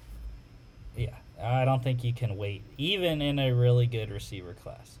 yeah, I don't think you can wait, even in a really good receiver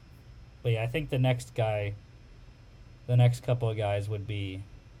class. But yeah, I think the next couple of guys would be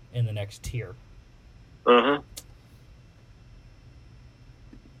in the next tier.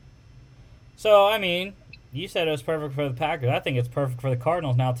 So, I mean, you said it was perfect for the Packers. I think it's perfect for the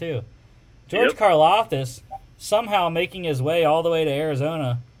Cardinals now, too. George Karlaftis somehow making his way all the way to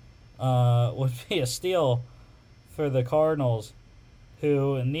Arizona would be a steal for the Cardinals,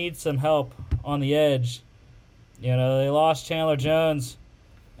 who need some help on the edge. You know, they lost Chandler Jones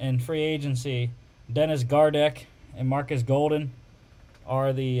in free agency. Dennis Gardeck and Marcus Golden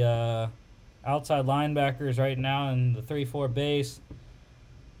are the outside linebackers right now in the 3-4 base.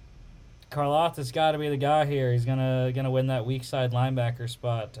 Karlaftis got to be the guy here. He's gonna win that weak side linebacker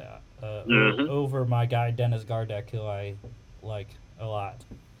spot over my guy Dennis Gardeck, who I like a lot.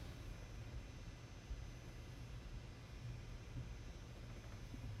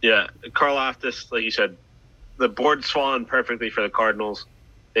 Yeah, Karlaftis, like you said, the board's fallen perfectly for the Cardinals.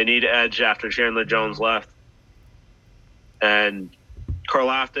 They need edge after Chandler Jones left, and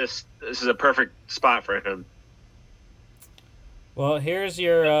Karlaftis, this is a perfect spot for him. Well, here's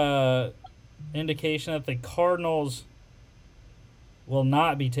your indication that the Cardinals will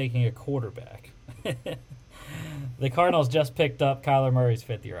not be taking a quarterback. The Cardinals just picked up Kyler Murray's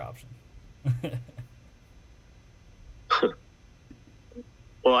fifth-year option.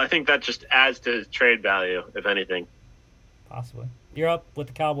 Well, I think that just adds to his trade value, if anything. Possibly. You're up with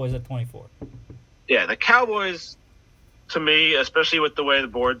the Cowboys at 24. Yeah, the Cowboys, to me, especially with the way the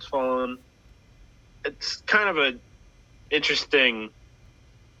board's fallen, it's kind of an interesting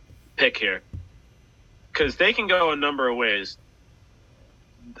pick here. Because they can go a number of ways.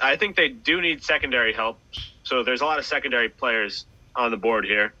 I think they do need secondary help, so there's a lot of secondary players on the board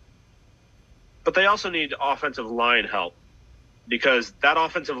here. But they also need offensive line help, because that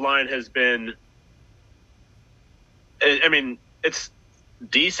offensive line has been, I mean, it's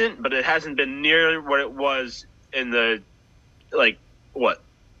decent, but it hasn't been near what it was in the,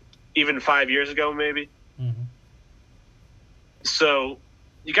 even 5 years ago, maybe? Mm-hmm. So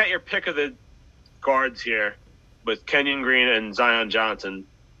you got your pick of the guards here with Kenyon Green and Zion Johnson.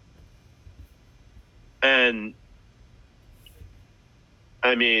 And,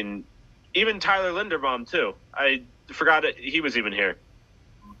 I mean, even Tyler Linderbaum, too. I forgot he was even here.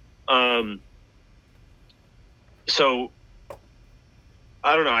 So,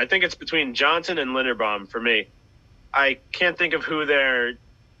 I don't know. I think it's between Johnson and Linderbaum for me. I can't think of who their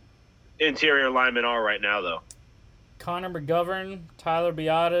interior linemen are right now, though. Connor McGovern, Tyler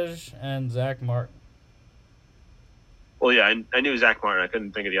Biadasz, and Zach Martin. Well, yeah, I knew Zach Martin. I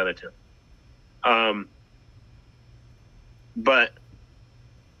couldn't think of the other two. But,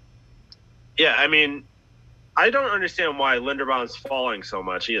 yeah, I mean, I don't understand why Linderbaum's falling so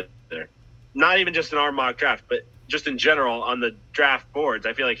much either. Not even just in our mock draft, but just in general on the draft boards.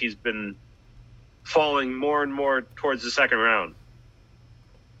 I feel like he's been falling more and more towards the second round.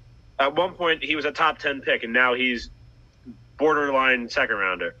 At one point, he was a top 10 pick, and now he's borderline second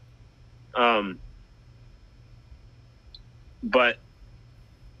rounder. But,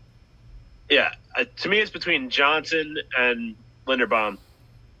 yeah, to me, it's between Johnson and Linderbaum.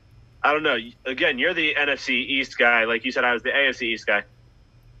 I don't know. Again, you're the NFC East guy. Like you said, I was the AFC East guy.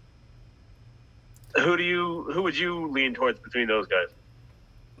 Who would you lean towards between those guys?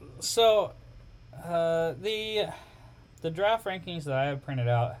 So, the draft rankings that I have printed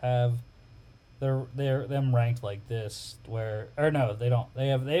out have them ranked like this. They don't. They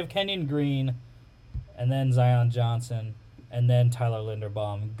have Kenyon Green, and then Zion Johnson, and then Tyler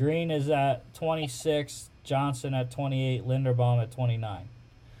Linderbaum. Green is at 26, Johnson at 28, Linderbaum at 29.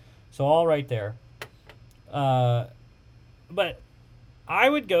 So all right there. But I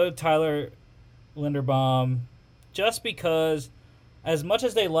would go Tyler Linderbaum just because, as much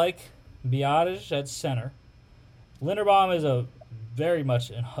as they like Biadasz at center, Linderbaum is a very much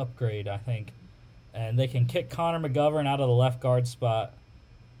an upgrade, I think. And they can kick Connor McGovern out of the left guard spot,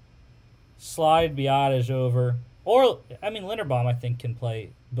 slide Biadasz over. Or, Linderbaum, I think, can play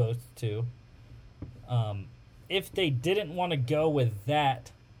both, too. If they didn't want to go with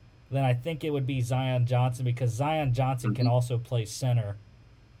that, then I think it would be Zion Johnson, because Zion Johnson can also play center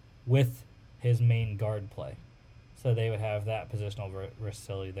with his main guard play. So they would have that positional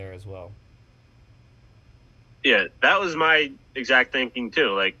versatility there as well. Yeah, that was my exact thinking, too.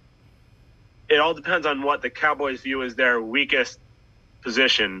 Like, it all depends on what the Cowboys view as their weakest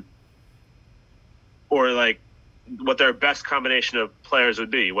position, or, what their best combination of players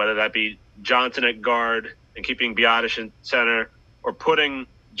would be, whether that be Johnson at guard and keeping Biadasz in center, or putting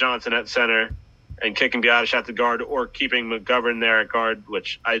Johnson at center and kicking Biadasz at the guard, or keeping McGovern there at guard,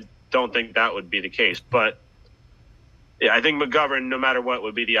 which I don't think that would be the case. But, yeah, I think McGovern, no matter what,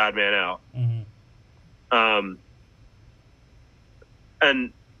 would be the odd man out. Mm-hmm.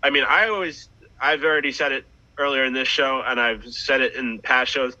 And, I've already said it earlier in this show, and I've said it in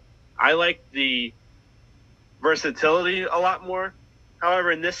past shows, I like the versatility a lot more.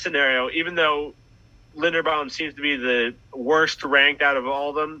 However, in this scenario, even though Linderbaum seems to be the worst ranked out of all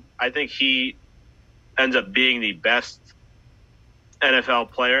of them, I think he ends up being the best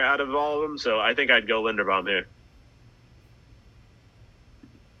NFL player out of all of them. So I think I'd go Linderbaum here.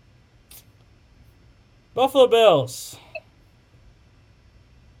 Buffalo Bills.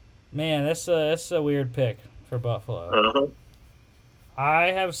 Man, that's a weird pick for Buffalo. Uh-huh. I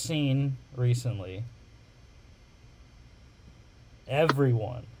have seen recently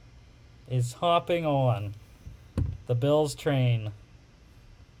everyone is hopping on the Bills train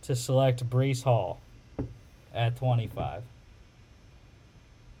to select Breece Hall at 25.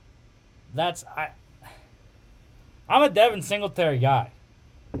 I'm a Devin Singletary guy.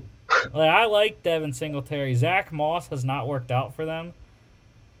 I like Devin Singletary. Zach Moss has not worked out for them.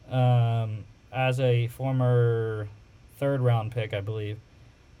 As a former third-round pick, I believe.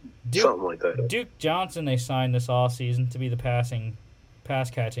 Something like that. Duke Johnson they signed this offseason to be the passing pass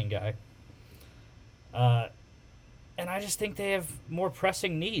catching guy. And I just think they have more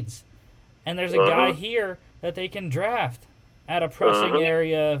pressing needs. And there's a guy here that they can draft at a pressing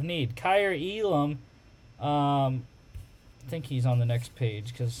area of need. Kyer Elam, I think he's on the next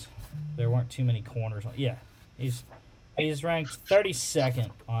page because there weren't too many corners. Yeah, he's ranked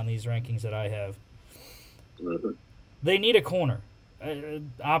 32nd on these rankings that I have. They need a corner,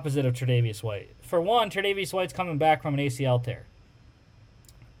 opposite of Tre'Davious White. For one, Tre'Davious White's coming back from an ACL tear.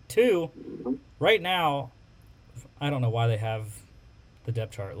 Two, right now, I don't know why they have the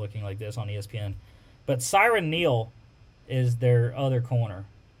depth chart looking like this on ESPN, but Siren Neal is their other corner.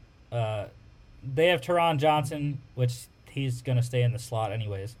 They have Teron Johnson, which he's going to stay in the slot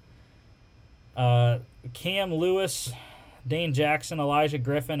anyways. Cam Lewis, Dane Jackson, Elijah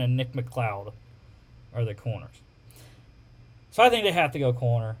Griffin, and Nick McLeod are the corners. So I think they have to go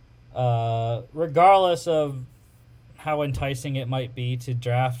corner. Regardless of how enticing it might be to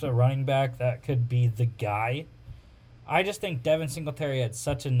draft a running back that could be the guy, I just think Devin Singletary had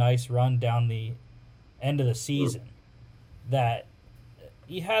such a nice run down the end of the season that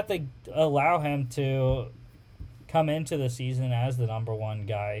you have to allow him to come into the season as the number one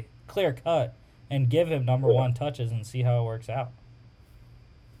guy, clear cut, and give him number one touches and see how it works out.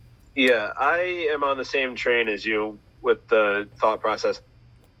 Yeah, I am on the same train as you with the thought process.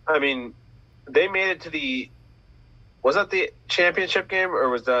 I mean, they made it to the... Was that the championship game or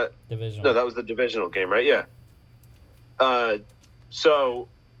was that... Divisional. No, that was the divisional game, right? Yeah. So...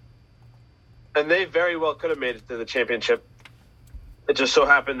 And they very well could have made it to the championship. It just so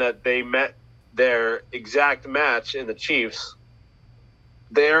happened that they met their exact match in the Chiefs.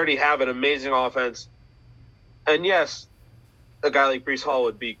 They already have an amazing offense. And yes, a guy like Breece Hall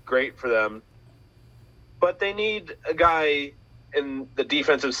would be great for them. But they need a guy in the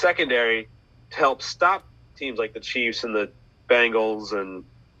defensive secondary to help stop teams like the Chiefs and the Bengals and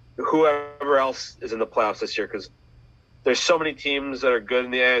whoever else is in the playoffs this year, because there's so many teams that are good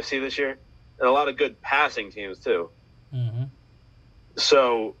in the AFC this year and a lot of good passing teams too. Mm-hmm.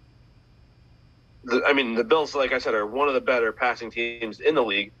 So, the Bills, like I said, are one of the better passing teams in the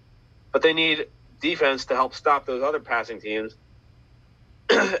league, but they need defense to help stop those other passing teams.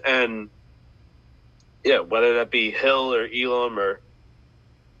 And yeah, whether that be Hill or Elam or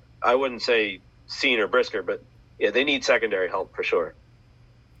I wouldn't say Seen or Brisker, but yeah, they need secondary help for sure.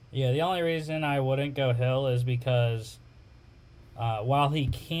 Yeah, the only reason I wouldn't go Hill is because while he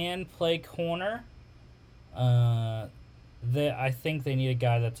can play corner, I think they need a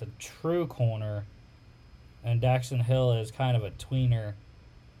guy that's a true corner, and Daxton Hill is kind of a tweener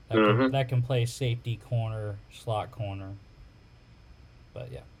that can play safety corner, slot corner. But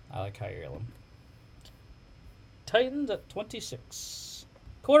yeah, I like Kyer Elam. Titans at 26.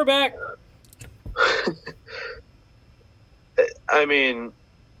 Quarterback. I mean,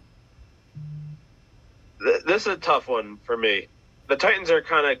 this is a tough one for me. The Titans are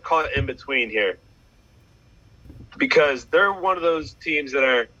kind of caught in between here because they're one of those teams that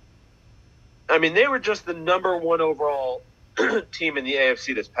are, I mean, they were just the number one overall team in the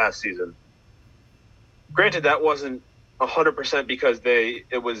AFC this past season. Granted, that wasn't 100% because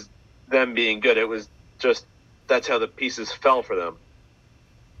it was them being good. It was just that's how the pieces fell for them.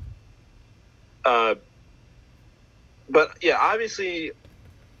 But yeah, obviously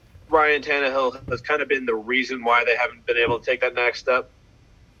Ryan Tannehill has kind of been the reason why they haven't been able to take that next step.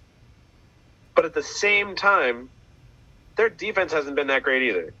 But at the same time, their defense hasn't been that great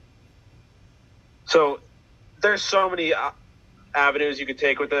either. So there's so many avenues you could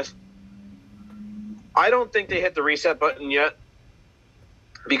take with this. I don't think they hit the reset button yet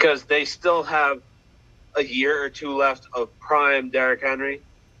because they still have a year or two left of prime Derrick Henry.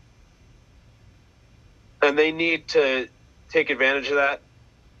 And they need to take advantage of that.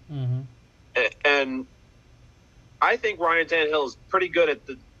 Mm-hmm. And I think Ryan Tannehill is pretty good at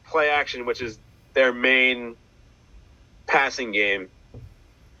the play action, which is their main passing game.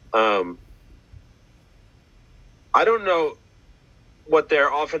 I don't know what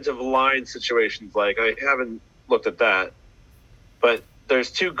their offensive line situation's like. I haven't looked at that. But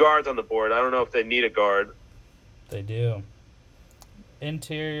there's two guards on the board. I don't know if they need a guard. They do.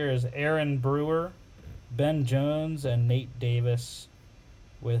 Interior is Aaron Brewer, Ben Jones, and Nate Davis,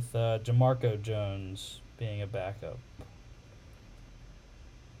 with Jamarco Jones being a backup.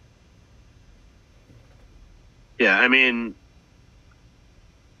 Yeah, I mean,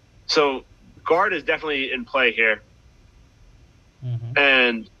 so guard is definitely in play here.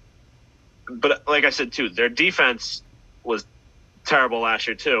 Mm-hmm. But like I said, too, their defense was terrible last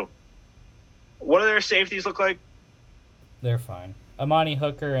year, too. What do their safeties look like? They're fine. Amani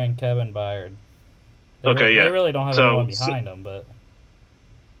Hooker and Kevin Byard. They really don't have anyone behind them, but...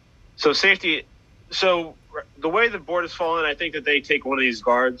 So safety. So the way the board has fallen, I think that they take one of these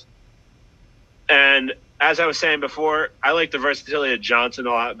guards. And as I was saying before, I like the versatility of Johnson a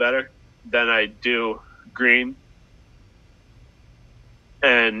lot better than I do Green.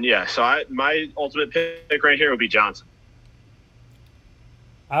 And yeah, so my ultimate pick right here would be Johnson.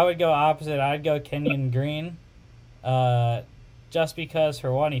 I would go opposite. I'd go Kenyon Green. Just because,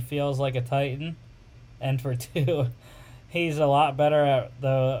 for one, he feels like a Titan. And for two, he's a lot better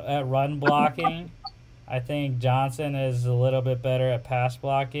at run blocking. I think Johnson is a little bit better at pass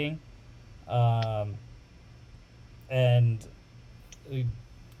blocking. And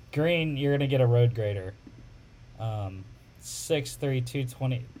Green, you're going to get a road grader.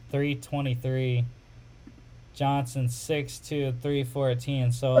 6'3", 323. Johnson 6'2",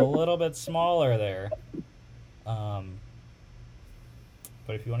 314. So a little bit smaller there. But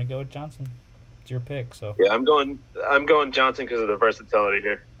if you want to go with Johnson, it's your pick. So yeah, I'm going Johnson because of the versatility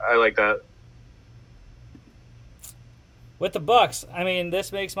here. I like that. With the Bucks, I mean,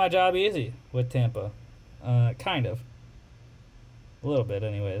 this makes my job easy with Tampa. Kind of. A little bit,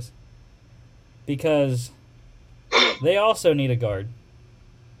 anyways. Because they also need a guard.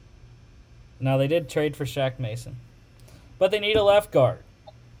 Now, they did trade for Shaq Mason. But they need a left guard.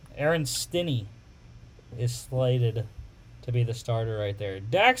 Aaron Stinney is slated to be the starter right there.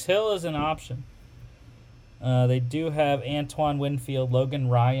 Dax Hill is an option. They do have Antoine Winfield, Logan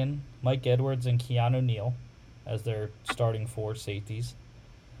Ryan, Mike Edwards, and Keanu Neal as their starting four safeties.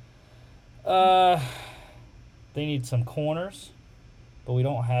 They need some corners, but we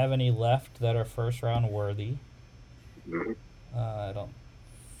don't have any left that are first-round worthy. I don't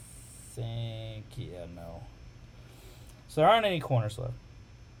think... Yeah, no. So there aren't any corners left.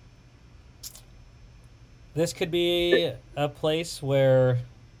 This could be a place where,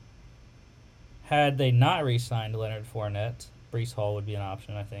 had they not re-signed Leonard Fournette, Breece Hall would be an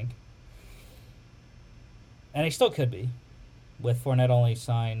option, I think. And he still could be, with Fournette only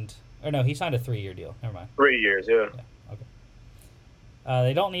signed... Or no, he signed a 3-year deal. Never mind. 3 years, yeah. Okay.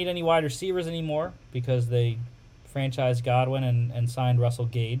 They don't need any wide receivers anymore because they franchised Godwin and signed Russell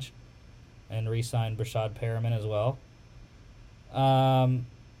Gage and re-signed Brashad Perriman as well.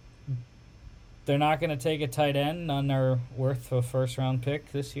 They're not going to take a tight end. None are worth a first-round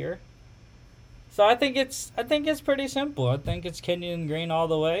pick this year. So I think it's pretty simple. I think it's Kenyon Green all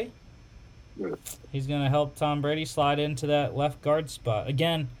the way. He's going to help Tom Brady slide into that left guard spot.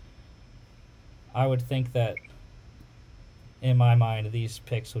 Again, I would think that, in my mind, these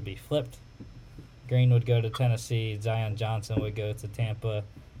picks would be flipped. Green would go to Tennessee. Zion Johnson would go to Tampa. I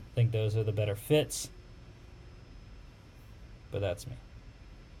think those are the better fits. But that's me.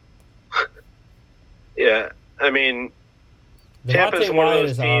 Yeah, I mean, Tampa's one of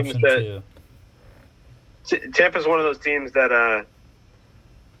those teams that... Tampa's one of those teams that...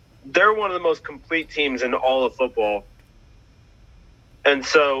 they're one of the most complete teams in all of football. And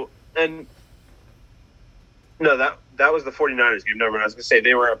so... No, that was the 49ers game. Never mind. I was going to say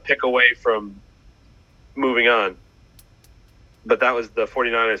they were a pick away from moving on. But that was the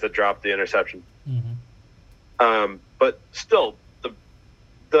 49ers that dropped the interception. Mm-hmm. But still,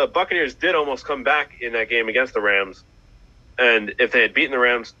 the Buccaneers did almost come back in that game against the Rams. And if they had beaten the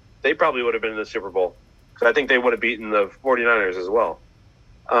Rams, they probably would have been in the Super Bowl. Because I think they would have beaten the 49ers as well.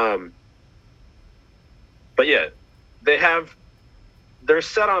 But yeah, they're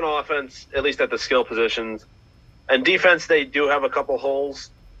set on offense, at least at the skill positions. And defense, they do have a couple holes.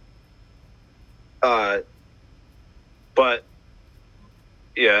 But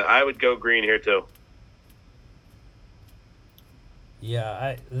yeah, I would go Green here too.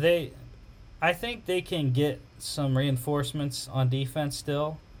 Yeah, I think they can get some reinforcements on defense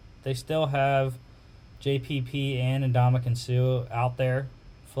still. They still have JPP and Ndamukong Suh out there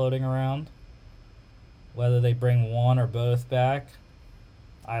floating around. Whether they bring one or both back,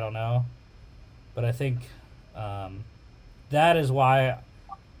 I don't know. But I think that is why,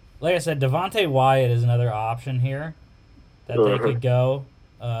 like I said, Devontae Wyatt is another option here that they could go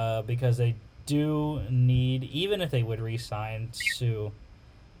because they do need, even if they would re-sign Suh,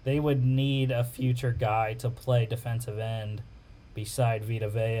 they would need a future guy to play defensive end beside Vita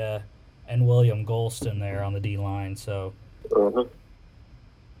Vea and William Golston there on the D-line. So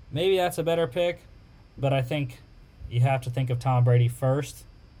maybe that's a better pick, but I think you have to think of Tom Brady first,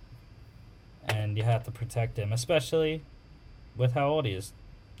 and you have to protect him, especially with how old he is.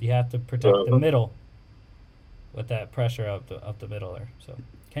 You have to protect the middle with that pressure up the middle there. So,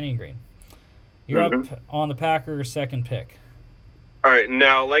 Kenyon Green. You're up on the Packers' second pick. All right,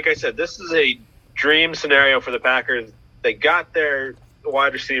 now, like I said, this is a dream scenario for the Packers. They got their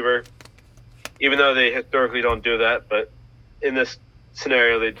wide receiver, even though they historically don't do that, but in this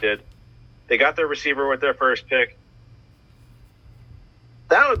scenario they did. They got their receiver with their first pick.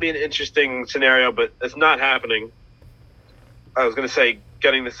 That would be an interesting scenario, but it's not happening. I was going to say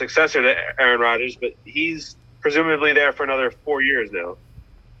getting the successor to Aaron Rodgers, but he's presumably there for another 4 years now,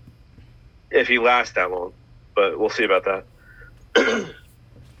 if he lasts that long. But we'll see about that.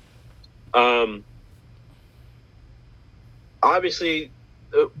 Obviously,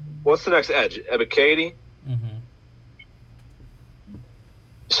 what's the next edge? Ebiketie? Mm-hmm.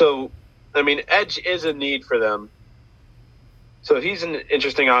 So, I mean, edge is a need for them. So he's an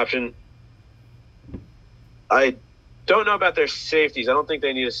interesting option. I don't know about their safeties. I don't think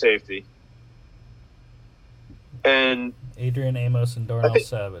they need a safety. And Adrian Amos and Darnell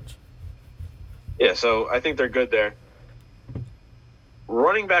Savage. Yeah, so I think they're good there.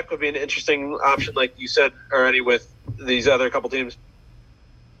 Running back would be an interesting option, like you said already with these other couple teams.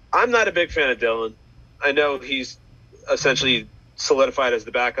 I'm not a big fan of Dillon. I know he's essentially solidified as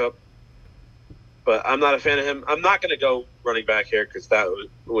the backup, but I'm not a fan of him. I'm not going to go running back here because that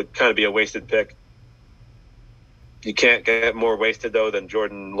would kind of be a wasted pick. You can't get more wasted, though, than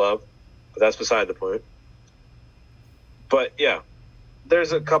Jordan Love, but that's beside the point. But, yeah,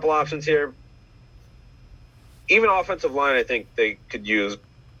 there's a couple options here. Even offensive line, I think they could use.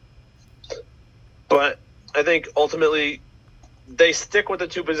 But I think ultimately they stick with the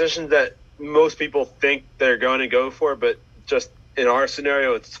two positions that most people think they're going to go for, but just in our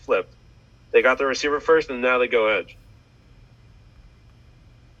scenario, it's flipped. They got the receiver first, and now they go edge.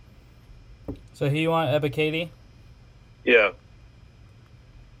 So who you want, Ebiketie? Yeah.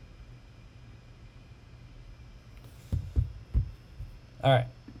 All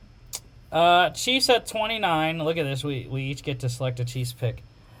right. Chiefs at 29. Look at this. We each get to select a Chiefs pick.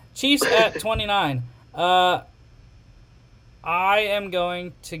 Chiefs at 29. I am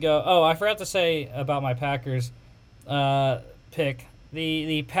going to go. Oh, I forgot to say about my Packers pick.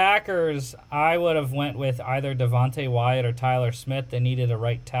 The Packers, I would have went with either Devontae Wyatt or Tyler Smith. They needed a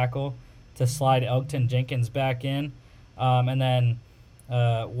right tackle to slide Elgton Jenkins back in. And then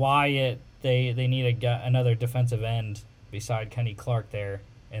Wyatt, they need another defensive end beside Kenny Clark there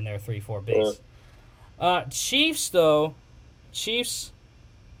in their 3-4 base. Chiefs, though, Chiefs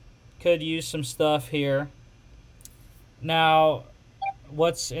could use some stuff here. Now,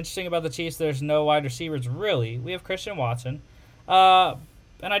 what's interesting about the Chiefs, there's no wide receivers, really. We have Christian Watson. And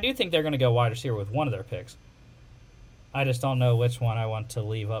I do think they're going to go wide receiver with one of their picks. I just don't know which one I want to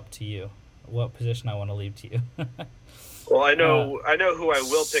leave up to you. What position I want to leave to you. Well, I know who I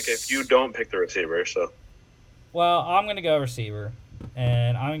will pick if you don't pick the receiver. So, well, I'm going to go receiver,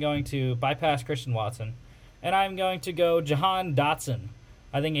 and I'm going to bypass Christian Watson, and I'm going to go Jahan Dotson.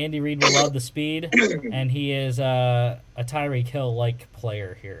 I think Andy Reid will love the speed, and he is a Tyreek Hill-like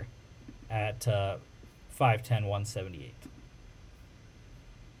player here at 5'10", 178.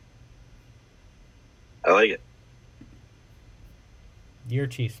 I like it. Your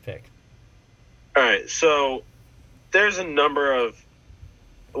Chiefs pick. All right, so there's a number of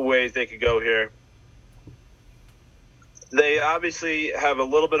ways they could go here. They obviously have a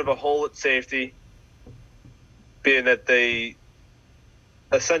little bit of a hole at safety, being that they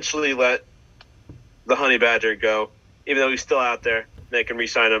essentially let the Honey Badger go, even though he's still out there. They can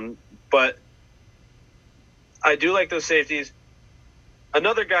re-sign him. But I do like those safeties.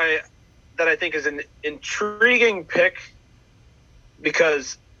 Another guy that I think is an intriguing pick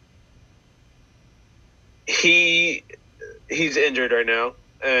because he's injured right now,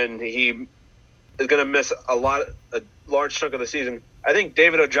 and he is going to miss a large chunk of the season. I think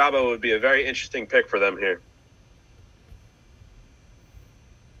David Ojabo would be a very interesting pick for them here.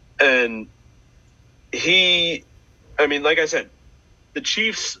 And like I said, the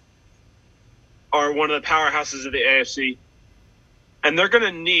Chiefs are one of the powerhouses of the AFC, and they're going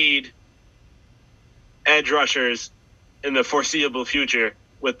to need edge rushers in the foreseeable future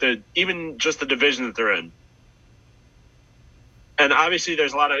with even just the division that they're in. And obviously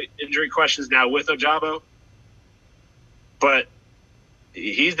there's a lot of injury questions now with Ojabo, but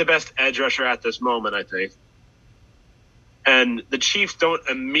he's the best edge rusher at this moment, I think. And the Chiefs don't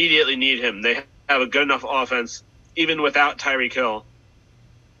immediately need him. They have a good enough offense, even without Tyreek Hill,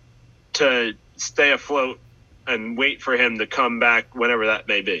 to stay afloat and wait for him to come back whenever that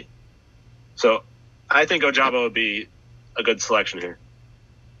may be. So I think Ojabo would be a good selection here.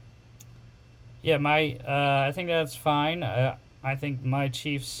 Yeah, I think that's fine. I think my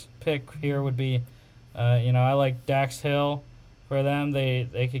Chiefs pick here would be, I like Dax Hill for them.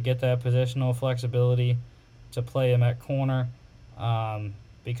 They could get that positional flexibility to play him at corner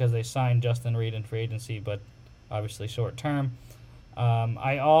because they signed Justin Reed in free agency, but obviously short term.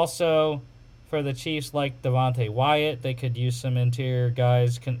 I also for the Chiefs like Devontae Wyatt. They could use some interior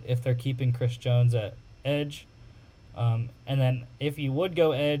guys if they're keeping Chris Jones at edge. And then if you would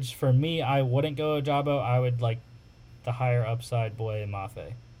go edge, for me, I wouldn't go Ojabo. I would like the higher upside boy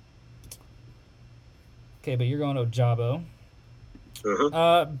Mafe. Okay, but you're going Ojabo.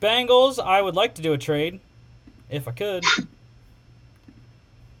 Bengals, I would like to do a trade if I could.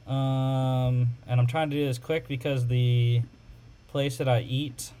 And I'm trying to do this quick because the place that I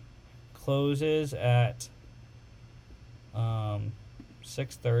eat closes at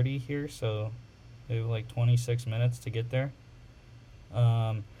 6:30 here, so we have like 26 minutes to get there.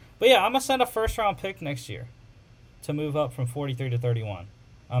 But yeah, I'm gonna send a first round pick next year to move up from 43 to 31.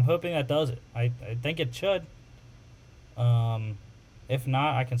 I'm hoping that does it. I think it should. If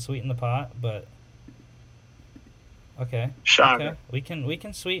not, I can sweeten the pot, but okay. Shocker. Okay. We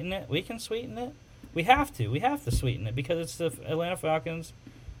can sweeten it. We can sweeten it. We have to. We have to sweeten it because it's the Atlanta Falcons.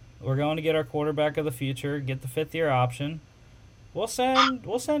 We're going to get our quarterback of the future, get the 5th-year option. We'll send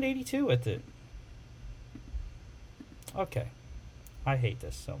 82 with it. Okay. I hate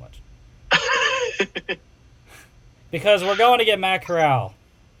this so much. Because we're going to get Matt Corral.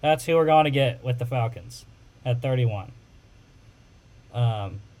 That's who we're going to get with the Falcons at 31.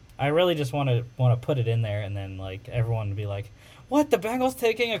 I really just want to put it in there and then like everyone would be like, "What? The Bengals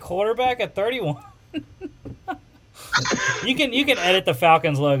taking a quarterback at 31?" You can edit the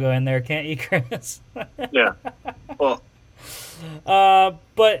Falcons logo in there, can't you, Chris? Yeah. Well.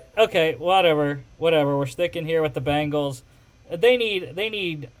 But okay, whatever. We're sticking here with the Bengals. They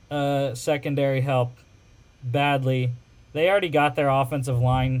need secondary help badly. They already got their offensive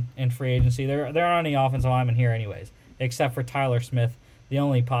line in free agency. There aren't any offensive linemen here anyways, except for Tyler Smith, the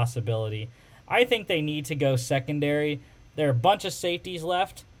only possibility. I think they need to go secondary. There are a bunch of safeties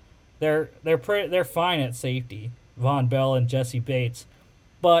left. They're fine at safety, Von Bell and Jesse Bates,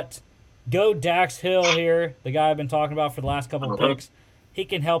 but go Dax Hill here, the guy I've been talking about for the last couple of picks. He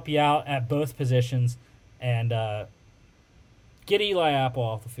can help you out at both positions, and get Eli Apple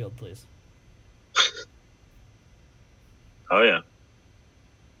off the field, please. Oh yeah.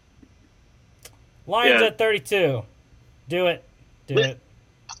 Lions at 32. Do it.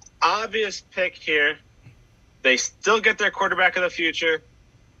 Obvious pick here. They still get their quarterback of the future,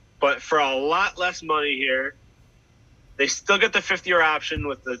 but for a lot less money here. They still get the 5th-year option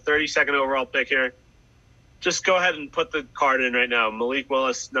with the 32nd overall pick here. Just go ahead and put the card in right now. Malik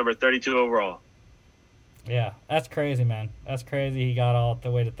Willis, number 32 overall. Yeah, that's crazy, man. That's crazy. He got all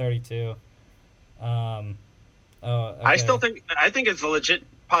the way to 32. Okay. I think it's a legit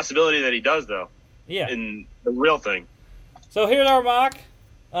possibility that he does, though. Yeah. In the real thing. So here's our mock.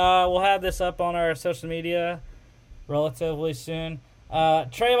 We'll have this up on our social media relatively soon.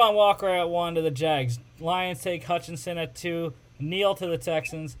 Trayvon Walker at 1 to the Jags. Lions take Hutchinson at 2. Neal to the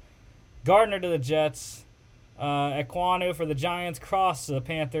Texans. Gardner to the Jets. Ekwonu for the Giants. Cross to the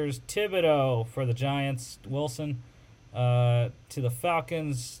Panthers. Thibodeau for the Giants. Wilson to the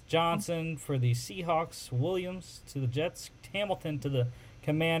Falcons. Johnson for the Seahawks. Williams to the Jets. Hamilton to the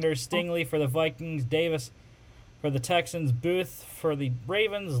Commanders. Stingley for the Vikings. Davis for the Texans. Booth for the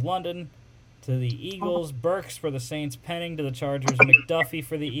Ravens. London to the Eagles. Burks for the Saints. Penning to the Chargers. McDuffie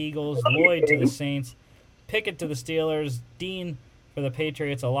for the Eagles. Lloyd to the Saints. Pickett to the Steelers. Dean for the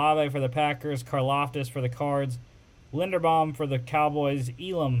Patriots. Olave for the Packers. Karlaftis for the Cards. Linderbaum for the Cowboys.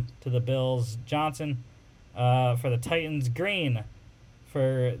 Elam to the Bills. Johnson for the Titans. Green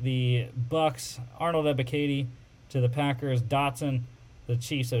for the Bucks. Arnold Ebiketie to the Packers. Dotson to the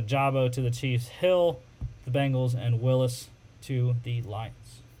Chiefs. Ojabo to the Chiefs. Hill the Bengals. And Willis to the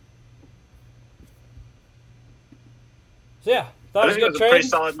Lions. So yeah, that was a good trade. Pretty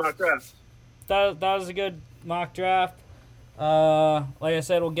solid mock draft. That was a good mock draft. Like I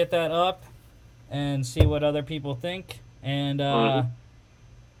said, we'll get that up and see what other people think. And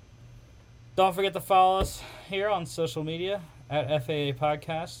don't forget to follow us here on social media at FAA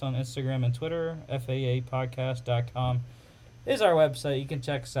Podcast on Instagram and Twitter. FAApodcast.com is our website. You can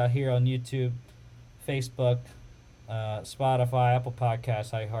check us out here on YouTube, Facebook, Spotify, Apple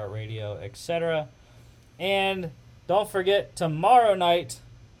Podcasts, iHeartRadio, etc. And don't forget, tomorrow night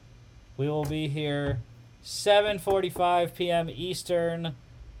we will be here 7:45 p.m. Eastern,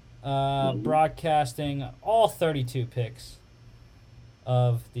 broadcasting all 32 picks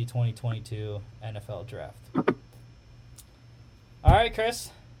of the 2022 NFL Draft. All right, Chris.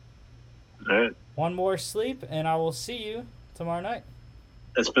 All right. One more sleep, and I will see you tomorrow night.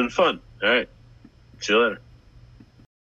 It's been fun. All right. See you later.